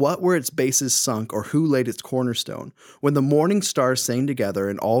 Or on what were its bases sunk? Or who laid its cornerstone? When the morning stars sang together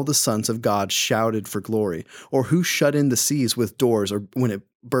and all the sons of God shouted for glory? Or who shut in the seas with doors? Or when it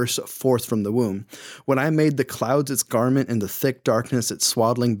burst forth from the womb? When I made the clouds its garment and the thick darkness its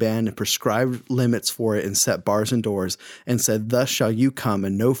swaddling band, and prescribed limits for it and set bars and doors, and said, thus shall you come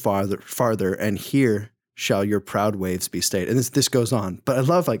and no farther, and here shall your proud waves be stayed." And this goes on. But I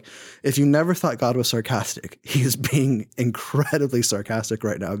love, like, if you never thought God was sarcastic, he is being incredibly sarcastic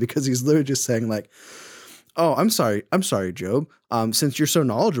right now, because he's literally just saying like, oh, I'm sorry, Job, since you're so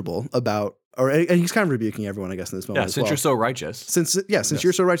knowledgeable about, and he's kind of rebuking everyone, I guess, in this moment. Yeah, since you're so righteous. Since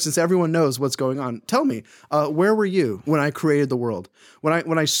you're so righteous, since everyone knows what's going on, tell me, where were you when I created the world?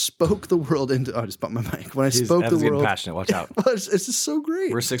 When I spoke the world into, I just bumped my mic. When I spoke the world. Getting passionate, watch out. It's just so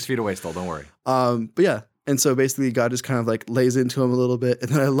great. We're 6 feet away still, don't worry. But yeah, and so basically God just kind of like lays into him a little bit,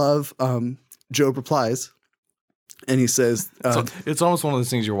 and then I love Job replies. And he says, so it's almost one of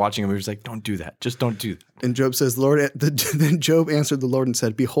those things you're watching and you're just like, don't do that. Just don't do that. And Job says, then Job answered the Lord and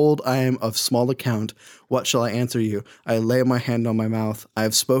said, behold, I am of small account. What shall I answer you? I lay my hand on my mouth. I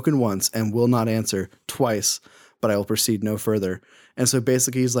have spoken once and will not answer, twice, but I will proceed no further. And so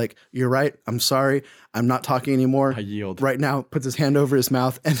basically he's like, you're right. I'm sorry. I'm not talking anymore. I yield. Right now, puts his hand over his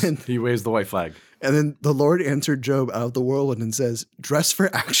mouth. And then he waves the white flag. And then the Lord answered Job out of the whirlwind and says, dress for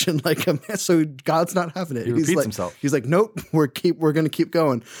action like a man. So God's not having it. He repeats himself. He's like, nope, we're going to keep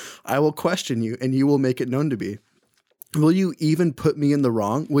going. I will question you and you will make it known to me. Will you even put me in the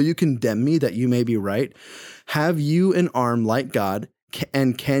wrong? Will you condemn me that you may be right? Have you an arm like God?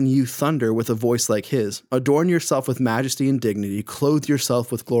 And can you thunder with a voice like his? Adorn yourself with majesty and dignity. Clothe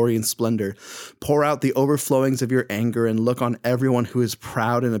yourself with glory and splendor. Pour out the overflowings of your anger and look on everyone who is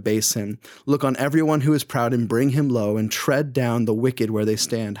proud and abase him. Look on everyone who is proud and bring him low, and tread down the wicked where they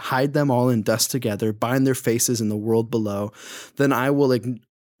stand. Hide them all in dust together. Bind their faces in the world below. Then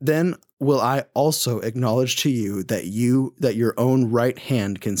will I also acknowledge to you that your own right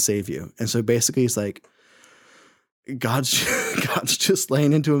hand can save you. And so basically he's like, God's just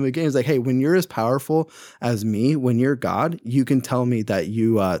laying into him again. He's like, hey, when you're as powerful as me, when you're God, you can tell me that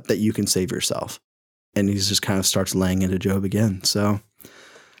you can save yourself. And he just kind of starts laying into Job again. So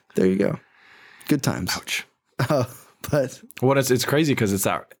there you go. Good times. Ouch. But it's crazy because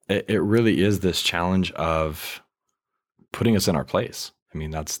it really is this challenge of putting us in our place. I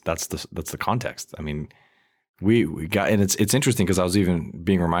mean, that's the context. I mean, we got, and it's interesting because I was even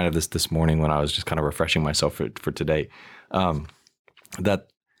being reminded of this morning when I was just kind of refreshing myself for today, that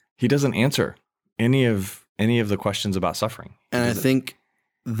he doesn't answer any of the questions about suffering. And I think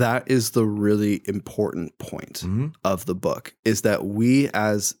that is the really important point of the book, is that we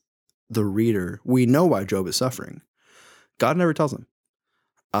as the reader, we know why Job is suffering. God never tells him.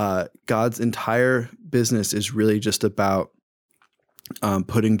 God's entire business is really just about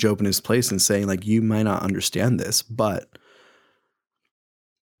putting Job in his place and saying, like, you might not understand this, but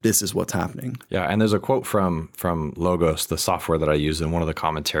this is what's happening. Yeah, and there's a quote from Logos, the software that I use in one of the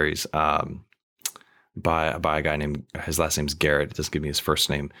commentaries, by a guy named, his last name's Garrett. It doesn't give me his first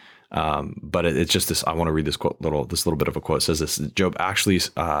name, but it's just this. I want to read this little bit of a quote. It says this: Job actually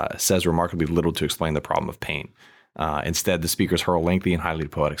says remarkably little to explain the problem of pain. Instead, the speakers hurl lengthy and highly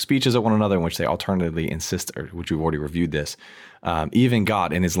poetic speeches at one another, in which they alternately insist, or which we've already reviewed this. Even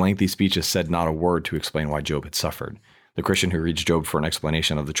God, in his lengthy speeches, said not a word to explain why Job had suffered. The Christian who reads Job for an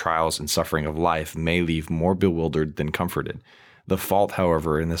explanation of the trials and suffering of life may leave more bewildered than comforted. The fault,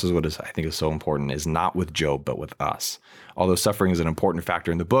 however, and this is what I think is so important, is not with Job, but with us. Although suffering is an important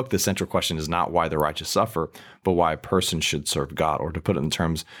factor in the book, the central question is not why the righteous suffer, but why a person should serve God. Or to put it in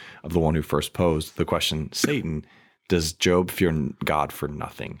terms of the one who first posed the question, Satan, does Job fear God for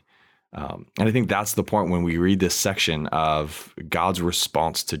nothing? And I think that's the point when we read this section of God's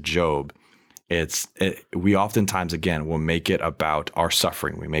response to Job. We oftentimes, again, will make it about our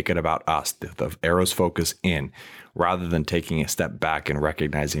suffering. We make it about us. The arrows focus in, rather than taking a step back and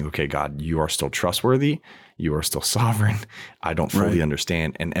recognizing, okay, God, you are still trustworthy. You are still sovereign. I don't fully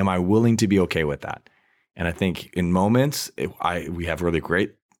understand. And am I willing to be okay with that? And I think in moments, we have really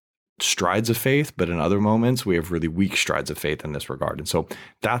great strides of faith, but in other moments, we have really weak strides of faith in this regard. And so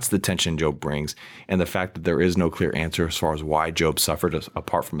that's the tension Job brings. And the fact that there is no clear answer as far as why Job suffered,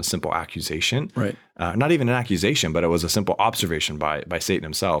 apart from a simple accusation. Right. Not even an accusation, but it was a simple observation by Satan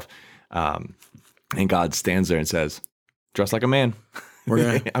himself. And God stands there and says, dress like a man. I'm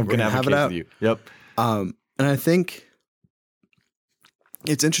going to have a case with you. Yep. And I think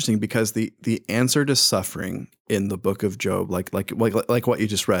it's interesting because the answer to suffering in the book of Job, like what you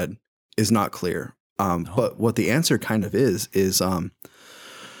just read, is not clear. No. But what the answer kind of is it's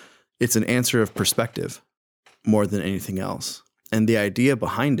an answer of perspective more than anything else. And the idea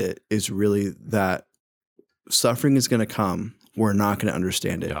behind it is really that suffering is going to come. We're not going to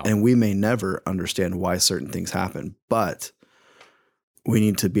understand it. Yeah. And we may never understand why certain things happen, but we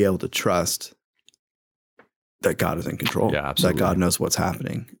need to be able to trust that God is in control, that God knows what's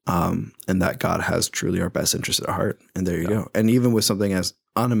happening, and that God has truly our best interest at heart. And there you go. And even with something as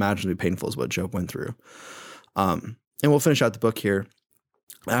unimaginably painful as what Job went through. And we'll finish out the book here.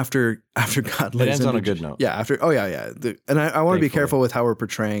 After God lays it ends on a good note. Yeah. And I want to be careful with how we're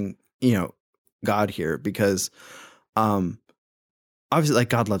portraying, God here, because obviously, like,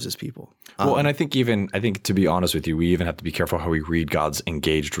 God loves his people. Well, and I think to be honest with you, we even have to be careful how we read God's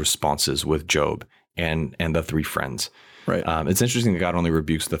engaged responses with Job and the three friends. Right. It's interesting that God only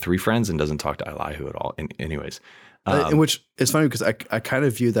rebukes the three friends and doesn't talk to Elihu at all. Anyways, in which it's funny because I kind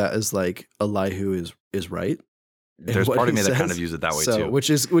of view that as like Elihu is right. There's part of me that kind of views it that way too,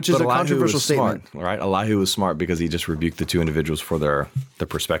 which is a controversial statement, right? Elihu was smart because he just rebuked the two individuals for their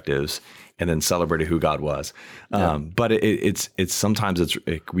perspectives and then celebrated who God was. But it's sometimes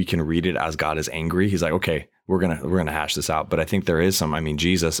we can read it as God is angry. He's like, okay, we're gonna hash this out. But I think there is some. I mean,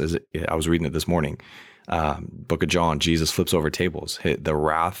 Jesus is. I was reading it this morning, Book of John. Jesus flips over tables. The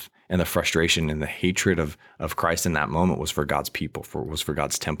wrath and the frustration and the hatred of Christ in that moment was for God's people, was for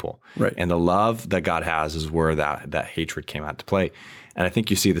God's temple. Right. And the love that God has is where that hatred came out to play. And I think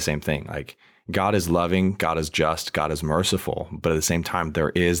you see the same thing. Like, God is loving, God is just, God is merciful. But at the same time, there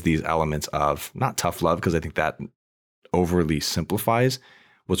is these elements of not tough love, because I think that overly simplifies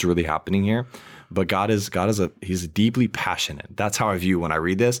what's really happening here. But he's deeply passionate. That's how I view when I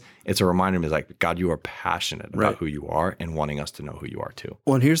read this. It's a reminder to me, like, God, you are passionate about who you are and wanting us to know who you are too.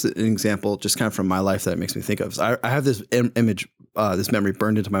 Well, and here's an example just kind of from my life that it makes me think of. I have this image, this memory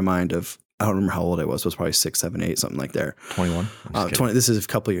burned into my mind of, I don't remember how old I was. It was probably 6, 7, 8, something like there. 21? 20. This is a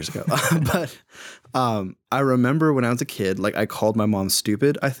couple years ago. But I remember when I was a kid, like, I called my mom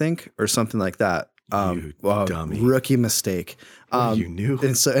stupid, I think, or something like that. Dummy. Rookie mistake. You knew.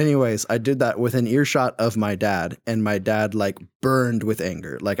 And so anyways, I did that with an earshot of my dad, and my dad like burned with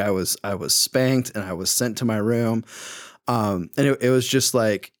anger. Like, I was spanked and I was sent to my room. And it was just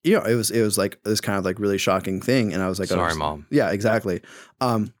like, it was like this kind of like really shocking thing. And I was like, sorry, Mom. Yeah, exactly.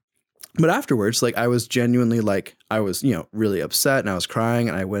 But afterwards, like, I was genuinely like, I was, really upset, and I was crying,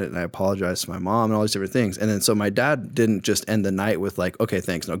 and I went and I apologized to my mom and all these different things. And then so my dad didn't just end the night with like, okay,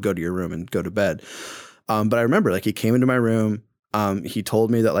 thanks, now go to your room and go to bed. But I remember, like, he came into my room. He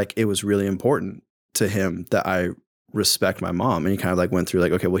told me that, like, it was really important to him that I respect my mom. And he kind of like went through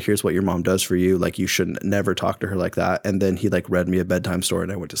like, okay, well, here's what your mom does for you. Like you shouldn't never talk to her like that. And then he like read me a bedtime story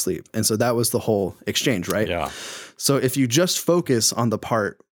and I went to sleep. And so that was the whole exchange, right? Yeah. So if you just focus on the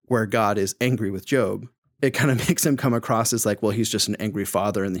part where God is angry with Job, it kind of makes him come across as like, well, he's just an angry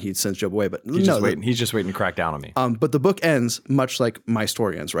father and he sends Job away. But He's just waiting to crack down on me. But the book ends much like my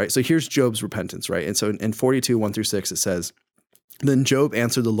story ends, right? So here's Job's repentance, right? And so in 42, 1-6, it says, then Job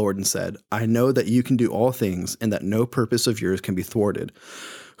answered the Lord and said, I know that you can do all things and that no purpose of yours can be thwarted.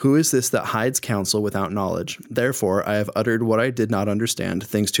 Who is this that hides counsel without knowledge? Therefore, I have uttered what I did not understand,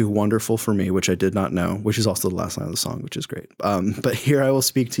 things too wonderful for me, which I did not know, which is also the last line of the song, which is great. But here I will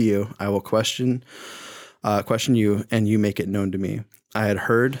speak to you. I will question you, and you make it known to me. I had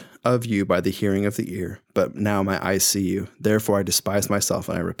heard of you by the hearing of the ear, but now my eyes see you. Therefore, I despise myself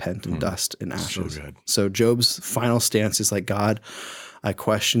and I repent in dust and ashes. So good. So Job's final stance is like, God, I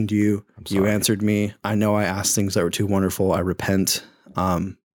questioned you. You answered me. I know I asked things that were too wonderful. I repent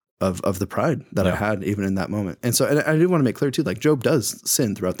of the pride that I had even in that moment. And so, and I do want to make clear too, like Job does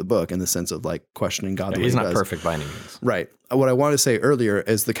sin throughout the book in the sense of like questioning God. He's not perfect by any means. Right. What I wanted to say earlier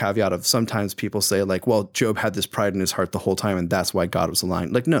is the caveat of sometimes people say like, well, Job had this pride in his heart the whole time and that's why God was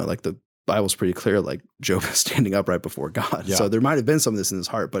aligned. Like, no, like the Bible's pretty clear, like Job is standing up right before God. Yeah. So there might have been some of this in his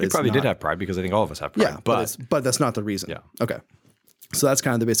heart, but he probably did have pride because I think all of us have pride. Yeah, but that's not the reason. Yeah. Okay. So that's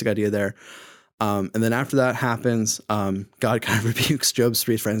kind of the basic idea there. And then after that happens, God kind of rebukes Job's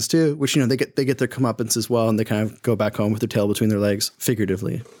three friends too, which, you know, they get their comeuppance as well. And they kind of go back home with their tail between their legs,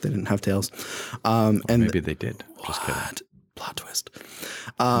 figuratively. They didn't have tails. And maybe they did. Just kidding. Plot twist.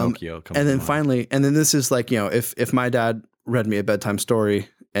 And then finally, and then this is like, you know, if my dad read me a bedtime story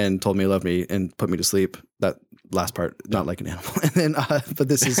and told me he loved me and put me to sleep, that last part, not like an animal. And then, but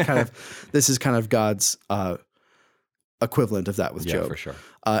this is kind of God's, equivalent of that with Job. For sure.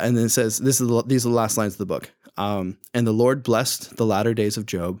 And then it says, these are the last lines of the book. And the Lord blessed the latter days of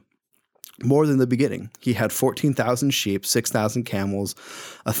Job more than the beginning. He had 14,000 sheep, 6,000 camels,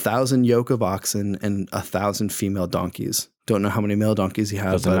 1,000 yoke of oxen, and 1,000 female donkeys. Don't know how many male donkeys he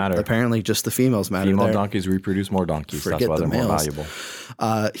had, Doesn't matter. Apparently just the females matter. Female donkeys reproduce more donkeys. Forget that's why the they're males. more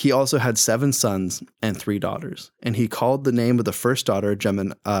valuable. He also had 7 sons and 3 daughters. And he called the name of the first daughter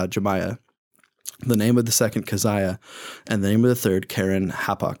Jemiah, the name of the second Keziah, and the name of the third Karen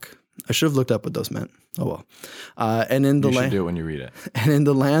Hapuk. I should have looked up what those meant. Oh well. And in the you should land, do it when you read it. And in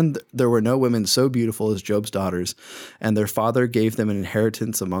the land there were no women so beautiful as Job's daughters, and their father gave them an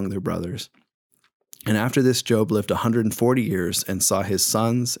inheritance among their brothers. And after this, Job lived 140 years and saw his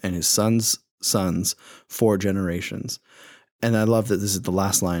sons and his sons' sons 4 generations. And I love that this is the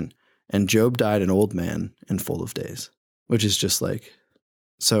last line. And Job died an old man and full of days, which is just like,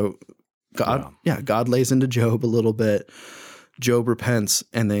 so God lays into Job a little bit. Job repents,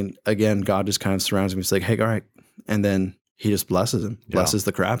 and then again, God just kind of surrounds him. He's like, hey, all right. And then he just blesses him, blesses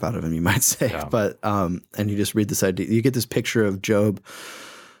the crap out of him, you might say. Yeah. But, and you just read this idea, you get this picture of Job,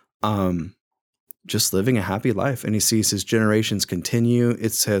 just living a happy life, and he sees his generations continue.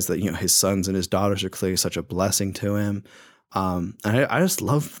 It says that, you know, his sons and his daughters are clearly such a blessing to him. And I just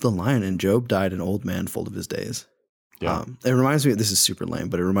love the line, and Job died an old man full of his days. Yeah. It reminds me, this is super lame,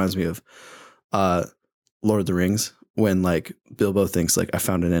 but it reminds me of Lord of the Rings, when like Bilbo thinks like, I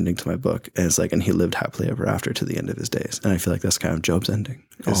found an ending to my book, and it's like, and he lived happily ever after to the end of his days. And I feel like that's kind of Job's ending.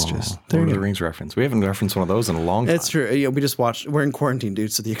 It's just Lord of the Rings reference. We haven't referenced one of those in a long time. It's true. Yeah, we just watched. We're in quarantine,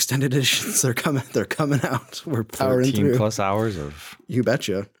 dude. So the extended editions are coming. They're coming out. We're powering through. 13+ hours of you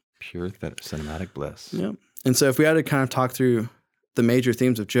betcha pure cinematic bliss. Yeah. And so if we had to kind of talk through the major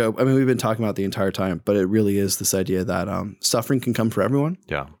themes of Job, I mean, we've been talking about the entire time, but it really is this idea that suffering can come for everyone.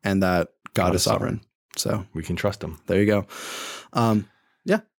 Yeah. And that God is sovereign. So we can trust him. There you go.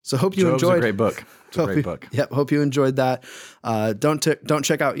 Yeah. So hope you Job's enjoyed. A great book. It's a great book. Yep. Hope you enjoyed that. Don't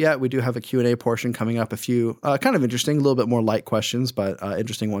check out yet. We do have a Q&A portion coming up. A few kind of interesting, a little bit more light questions, but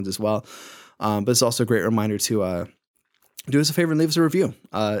interesting ones as well. But it's also a great reminder to do us a favor and leave us a review.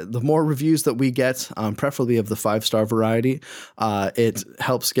 The more reviews that we get, preferably of the 5-star variety, it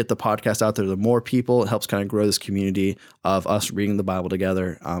helps get the podcast out there to more people. It helps kind of grow this community of us reading the Bible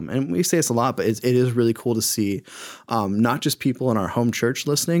together. And we say this a lot, but it is really cool to see not just people in our home church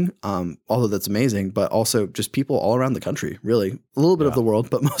listening, although that's amazing, but also just people all around the country, really. A little bit of the world,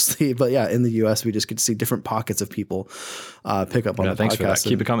 but mostly, in the U.S., we just get to see different pockets of people pick up on the thanks podcast. For that.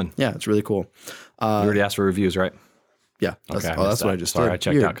 Keep it coming. Yeah, it's really cool. You already asked for reviews, right? Yeah. That's what I just Sorry,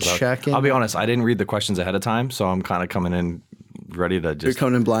 did. I checked out. I'll be honest, I didn't read the questions ahead of time, so I'm kind of coming in ready to just. You're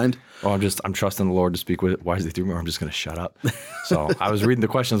coming in blind? Oh, I'm trusting the Lord to speak with it wisely through me, or I'm just going to shut up. So I was reading the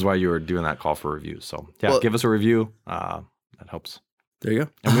questions while you were doing that call for reviews. So give us a review. That helps. There you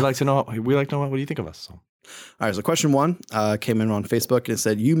go. And we like to know what do you think of us. So All right, so question 1 came in on Facebook, and it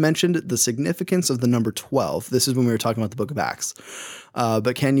said, you mentioned the significance of the number 12. This is when we were talking about the book of Acts.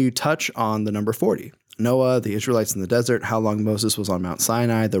 But can you touch on the number 40? Noah, the Israelites in the desert, how long Moses was on Mount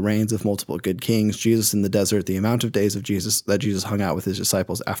Sinai, the reigns of multiple good kings, Jesus in the desert, the amount of days of Jesus that Jesus hung out with his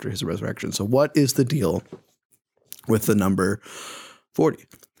disciples after his resurrection. So what is the deal with the number 40?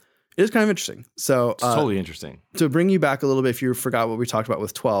 It is kind of interesting. So It's totally interesting. To bring you back a little bit, if you forgot what we talked about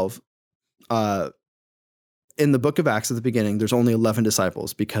with 12, in the book of Acts at the beginning, there's only 11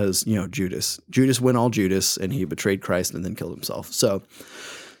 disciples because, Judas went all Judas and he betrayed Christ and then killed himself. So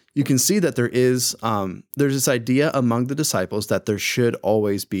you can see that there's this idea among the disciples that there should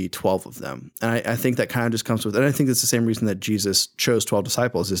always be 12 of them. And I think that kind of just comes with, and I think that's the same reason that Jesus chose 12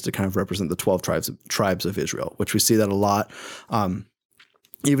 disciples, is to kind of represent the 12 tribes of Israel, which we see that a lot.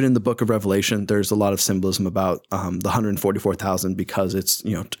 Even in the book of Revelation, there's a lot of symbolism about the 144,000 because it's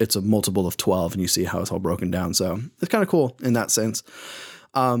a multiple of 12, and you see how it's all broken down. So it's kind of cool in that sense.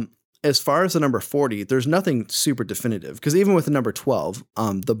 As far as the number 40, there's nothing super definitive, because even with the number 12,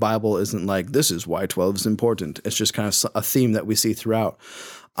 the Bible isn't like, this is why 12 is important. It's just kind of a theme that we see throughout.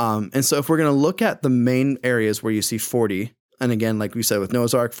 And so if we're going to look at the main areas where you see 40, and again, like we said, with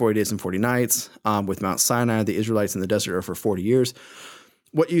Noah's Ark, 40 days and 40 nights, with Mount Sinai, the Israelites in the desert are for 40 years.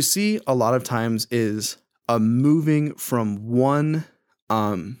 What you see a lot of times is a moving from one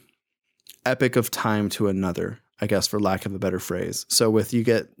epic of time to another, I guess, for lack of a better phrase. So you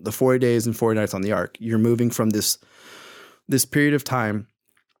get the 40 days and 40 nights on the ark, you're moving from this period of time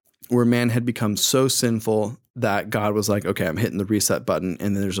where man had become so sinful that God was like, okay, I'm hitting the reset button.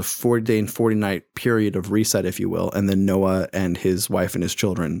 And then there's a 40-day and 40-night period of reset, if you will. And then Noah and his wife and his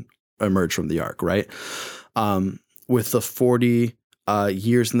children emerge from the ark, right? With the 40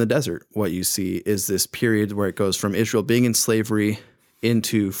 years in the desert, what you see is this period where it goes from Israel being in slavery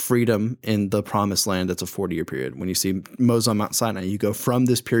into freedom in the promised land. That's a 40-year period. When you see Moses on Mount Sinai, you go from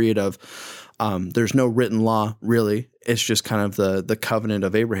this period of there's no written law, really. It's just kind of the covenant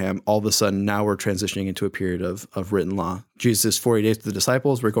of Abraham. All of a sudden, now we're transitioning into a period of written law. Jesus' 40 days with the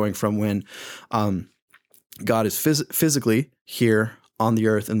disciples, we're going from when God is physically here on the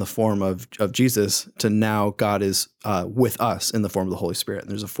earth in the form of Jesus to now God is with us in the form of the Holy Spirit. And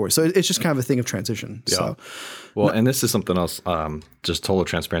there's a 40. So it's just kind of a thing of transition. Yeah. So, well, and this is something else, just total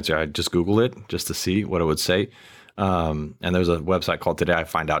transparency. I just Googled it just to see what it would say. And there's a website called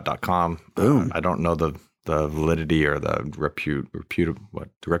todayifindout.com. I don't know the validity or the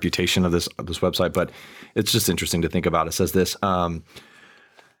reputation of this website, but it's just interesting to think about. It says this,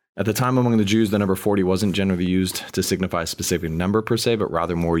 at the time among the Jews, the number 40 wasn't generally used to signify a specific number per se, but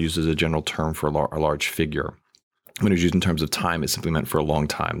rather more used as a general term for a large figure. When it was used in terms of time, it simply meant for a long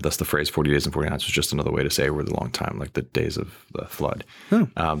time. Thus, the phrase 40 days and 40 nights was just another way to say we're the long time, like the days of the flood.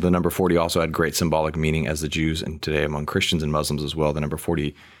 The number 40 also had great symbolic meaning as the Jews, and today among Christians and Muslims as well. The number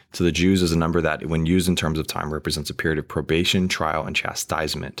 40 to the Jews is a number that, when used in terms of time, represents a period of probation, trial, and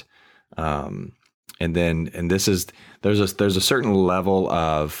chastisement. There's a certain level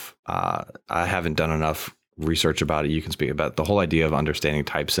of I haven't done enough research about it. You can speak about the whole idea of understanding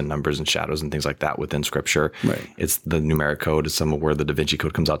types and numbers and shadows and things like that within Scripture. Right. It's the numeric code is some of where the Da Vinci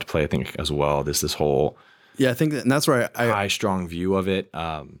Code comes out to play, I think, as well. There's this whole I think and that's where high strong view of it.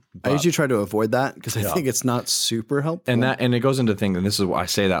 I usually try to avoid that because I think it's not super helpful. And it goes into things, and this is why I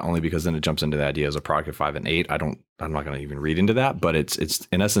say that only because then it jumps into the idea as a product of 5 and 8. I'm not going to even read into that, but it's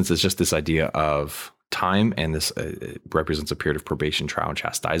in essence it's just this idea of time, and this it represents a period of probation, trial, and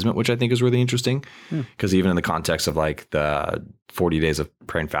chastisement, which I think is really interesting because even in the context of like the 40 days of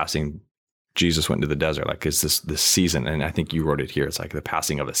prayer and fasting, Jesus went into the desert. Like it's this season, and I think you wrote it here. It's like the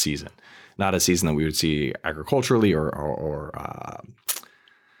passing of a season, not a season that we would see agriculturally or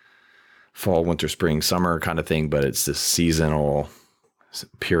fall, winter, spring, summer kind of thing, but it's this seasonal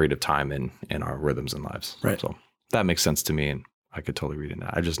period of time in our rhythms and lives. Right. So that makes sense to me, and I could totally read into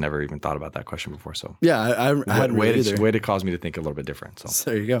that. I just never even thought about that question before. So yeah, I hadn't read it either. Way to cause me to think a little bit different.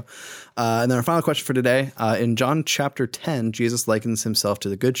 So there you go. And then our final question for today, in John chapter 10, Jesus likens himself to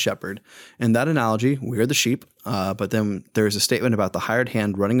the good shepherd. In that analogy, we are the sheep, but then there's a statement about the hired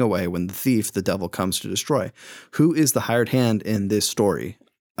hand running away when the thief, the devil, comes to destroy. Who is the hired hand in this story?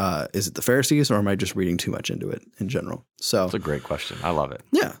 Is it the Pharisees, or am I just reading too much into it in general? So that's a great question. I love it.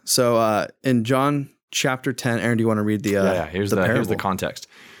 Yeah. So in John Chapter 10, Aaron, do you want to read the here's the context.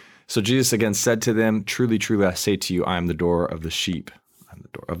 So Jesus again said to them, "Truly, truly, I say to you, I am the door of the sheep. I'm the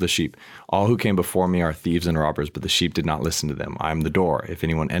door of the sheep. All who came before me are thieves and robbers, but the sheep did not listen to them. I am the door. If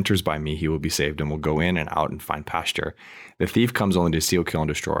anyone enters by me, he will be saved and will go in and out and find pasture. The thief comes only to steal, kill, and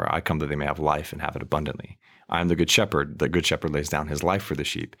destroy. I come that they may have life and have it abundantly. I am the good shepherd. The good shepherd lays down his life for the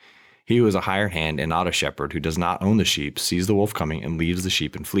sheep. He who is a hired hand and not a shepherd, who does not own the sheep, sees the wolf coming and leaves the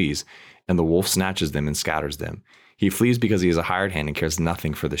sheep and flees, and the wolf snatches them and scatters them. He flees because he is a hired hand and cares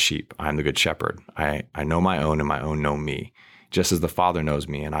nothing for the sheep. I am the good shepherd. I know my own, and my own know me. Just as the Father knows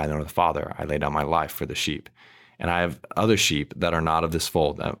me, and I know the Father, I lay down my life for the sheep. And I have other sheep that are not of this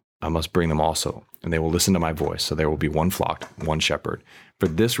fold. I must bring them also, and they will listen to my voice. So there will be one flock, one shepherd. For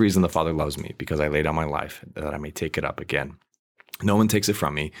this reason the Father loves me, because I lay down my life, that I may take it up again. No one takes it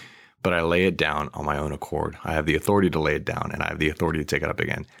from me, but I lay it down on my own accord. I have the authority to lay it down, and I have the authority to take it up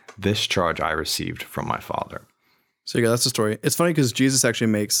again. This charge I received from my Father. So yeah, that's the story. It's funny because Jesus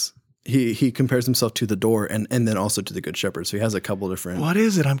actually makes, he compares himself to the door and then also to the good shepherd. So he has a couple different. What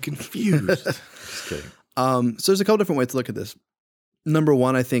is it? I'm confused. Just kidding. So there's a couple different ways to look at this. Number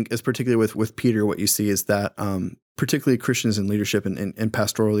one, I think, is particularly with Peter, what you see is that particularly Christians in leadership and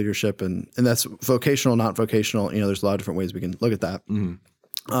pastoral leadership, and that's vocational, not vocational. There's a lot of different ways we can look at that.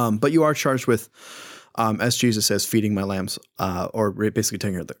 Mm-hmm. But you are charged with, as Jesus says, feeding my lambs, or basically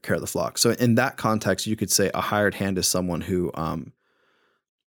taking care of the flock. So in that context, you could say a hired hand is someone who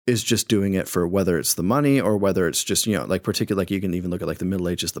is just doing it for whether it's the money or whether it's just, particularly, you can even look at the Middle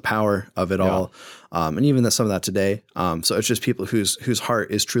Ages, the power of it all. And even some of that today. So it's just people whose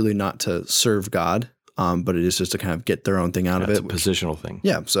heart is truly not to serve God, but it is just to kind of get their own thing out of it. It's a positional thing.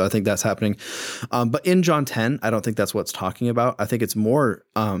 Yeah. So I think that's happening. But in John 10, I don't think that's what it's talking about. I think it's more,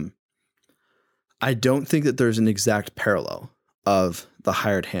 I don't think that there's an exact parallel of the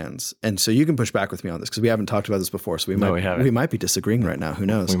hired hands. And so you can push back with me on this because we haven't talked about this before. So we might be disagreeing right now. Who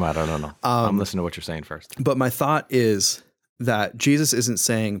knows? We might. I don't know. I'm listening to what you're saying first. But my thought is that Jesus isn't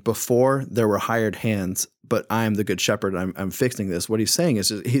saying before there were hired hands, but I am the good shepherd. I'm fixing this. What he's saying is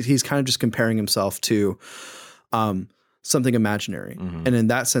he's kind of just comparing himself to something imaginary. Mm-hmm. And in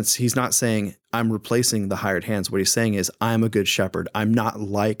that sense, he's not saying I'm replacing the hired hands. What he's saying is I'm a good shepherd. I'm not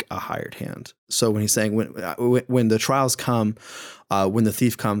like a hired hand. So when he's saying when the trials come, when the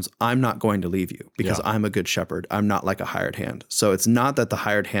thief comes, I'm not going to leave you because I'm a good shepherd. I'm not like a hired hand. So it's not that the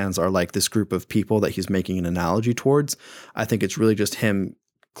hired hands are like this group of people that he's making an analogy towards. I think it's really just him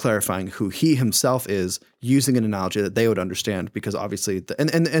clarifying who he himself is, using an analogy that they would understand, because obviously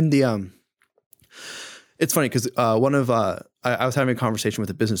it's funny because I was having a conversation with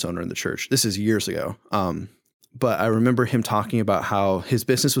a business owner in the church. This is years ago. But I remember him talking about how his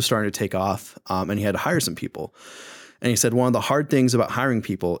business was starting to take off, and he had to hire some people. And he said, one of the hard things about hiring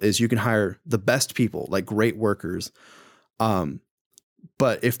people is you can hire the best people, like great workers.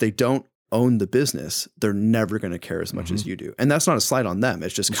 But if they don't own the business, they're never going to care as much as you do. And that's not a slight on them.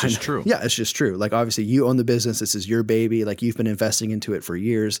 It's just kind of true. Yeah, it's just true. Like, obviously you own the business. This is your baby. Like, you've been investing into it for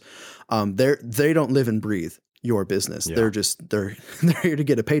years. They don't live and breathe your business. Yeah. They're here to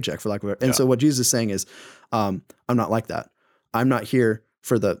get a paycheck, for lack of it. And so what Jesus is saying is, I'm not like that. I'm not here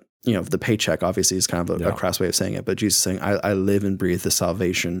for the paycheck. Obviously is kind of a crass way of saying it, but Jesus is saying, I live and breathe the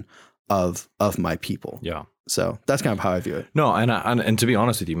salvation of my people. Yeah. So that's kind of how I view it. No, and to be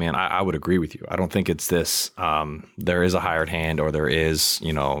honest with you, man, I would agree with you. I don't think it's this. There is a hired hand, or there is,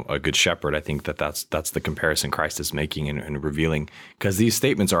 a good shepherd. I think that's the comparison Christ is making and revealing, because these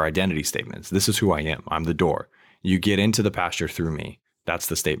statements are identity statements. This is who I am. I'm the door. You get into the pasture through me. That's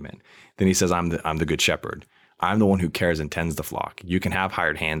the statement. Then he says, I'm the good shepherd. I'm the one who cares and tends the flock. You can have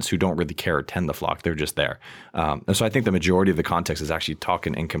hired hands who don't really care or tend the flock. They're just there. And so I think the majority of the context is actually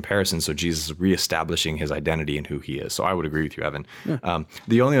talking in comparison. So Jesus is reestablishing his identity and who he is. So I would agree with you, Evan. Yeah.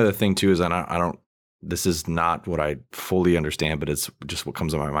 The only other thing too is, and I don't, this is not what I fully understand, but it's just what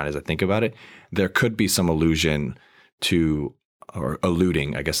comes to my mind as I think about it. There could be some allusion to, or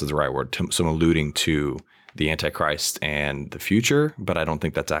alluding, I guess is the right word, some alluding to the Antichrist and the future, but I don't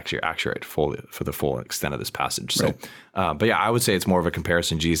think that's actually accurate fully for the full extent of this passage. So, right. But yeah, I would say it's more of a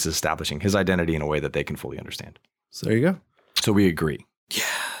comparison, Jesus establishing his identity in a way that they can fully understand. So there you go. So we agree. Yes.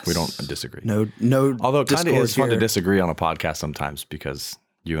 We don't disagree. No. Although it kind of is fun to disagree on a podcast sometimes, because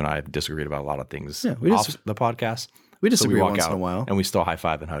you and I have disagreed about a lot of things off the podcast. We disagree so we walk once out in a while. And we still high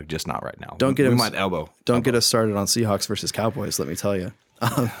five and hug, just not right now. We might elbow. Don't get us started on Seahawks versus Cowboys, let me tell you.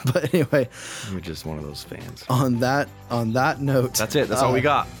 But anyway, we're just one of those fans. On that note, that's it. That's all we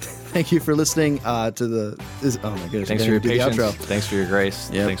got. Thank you for listening to the. Oh my goodness! Thanks for your patience. Thanks for your grace.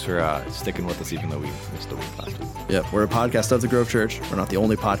 Yep. Thanks for sticking with us, even though we missed a week last week. Yep, we're a podcast of the Grove Church. We're not the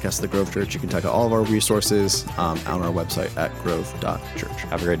only podcast of the Grove Church. You can check out all of our resources on our website at grove.church.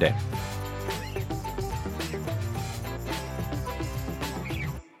 Have a great day.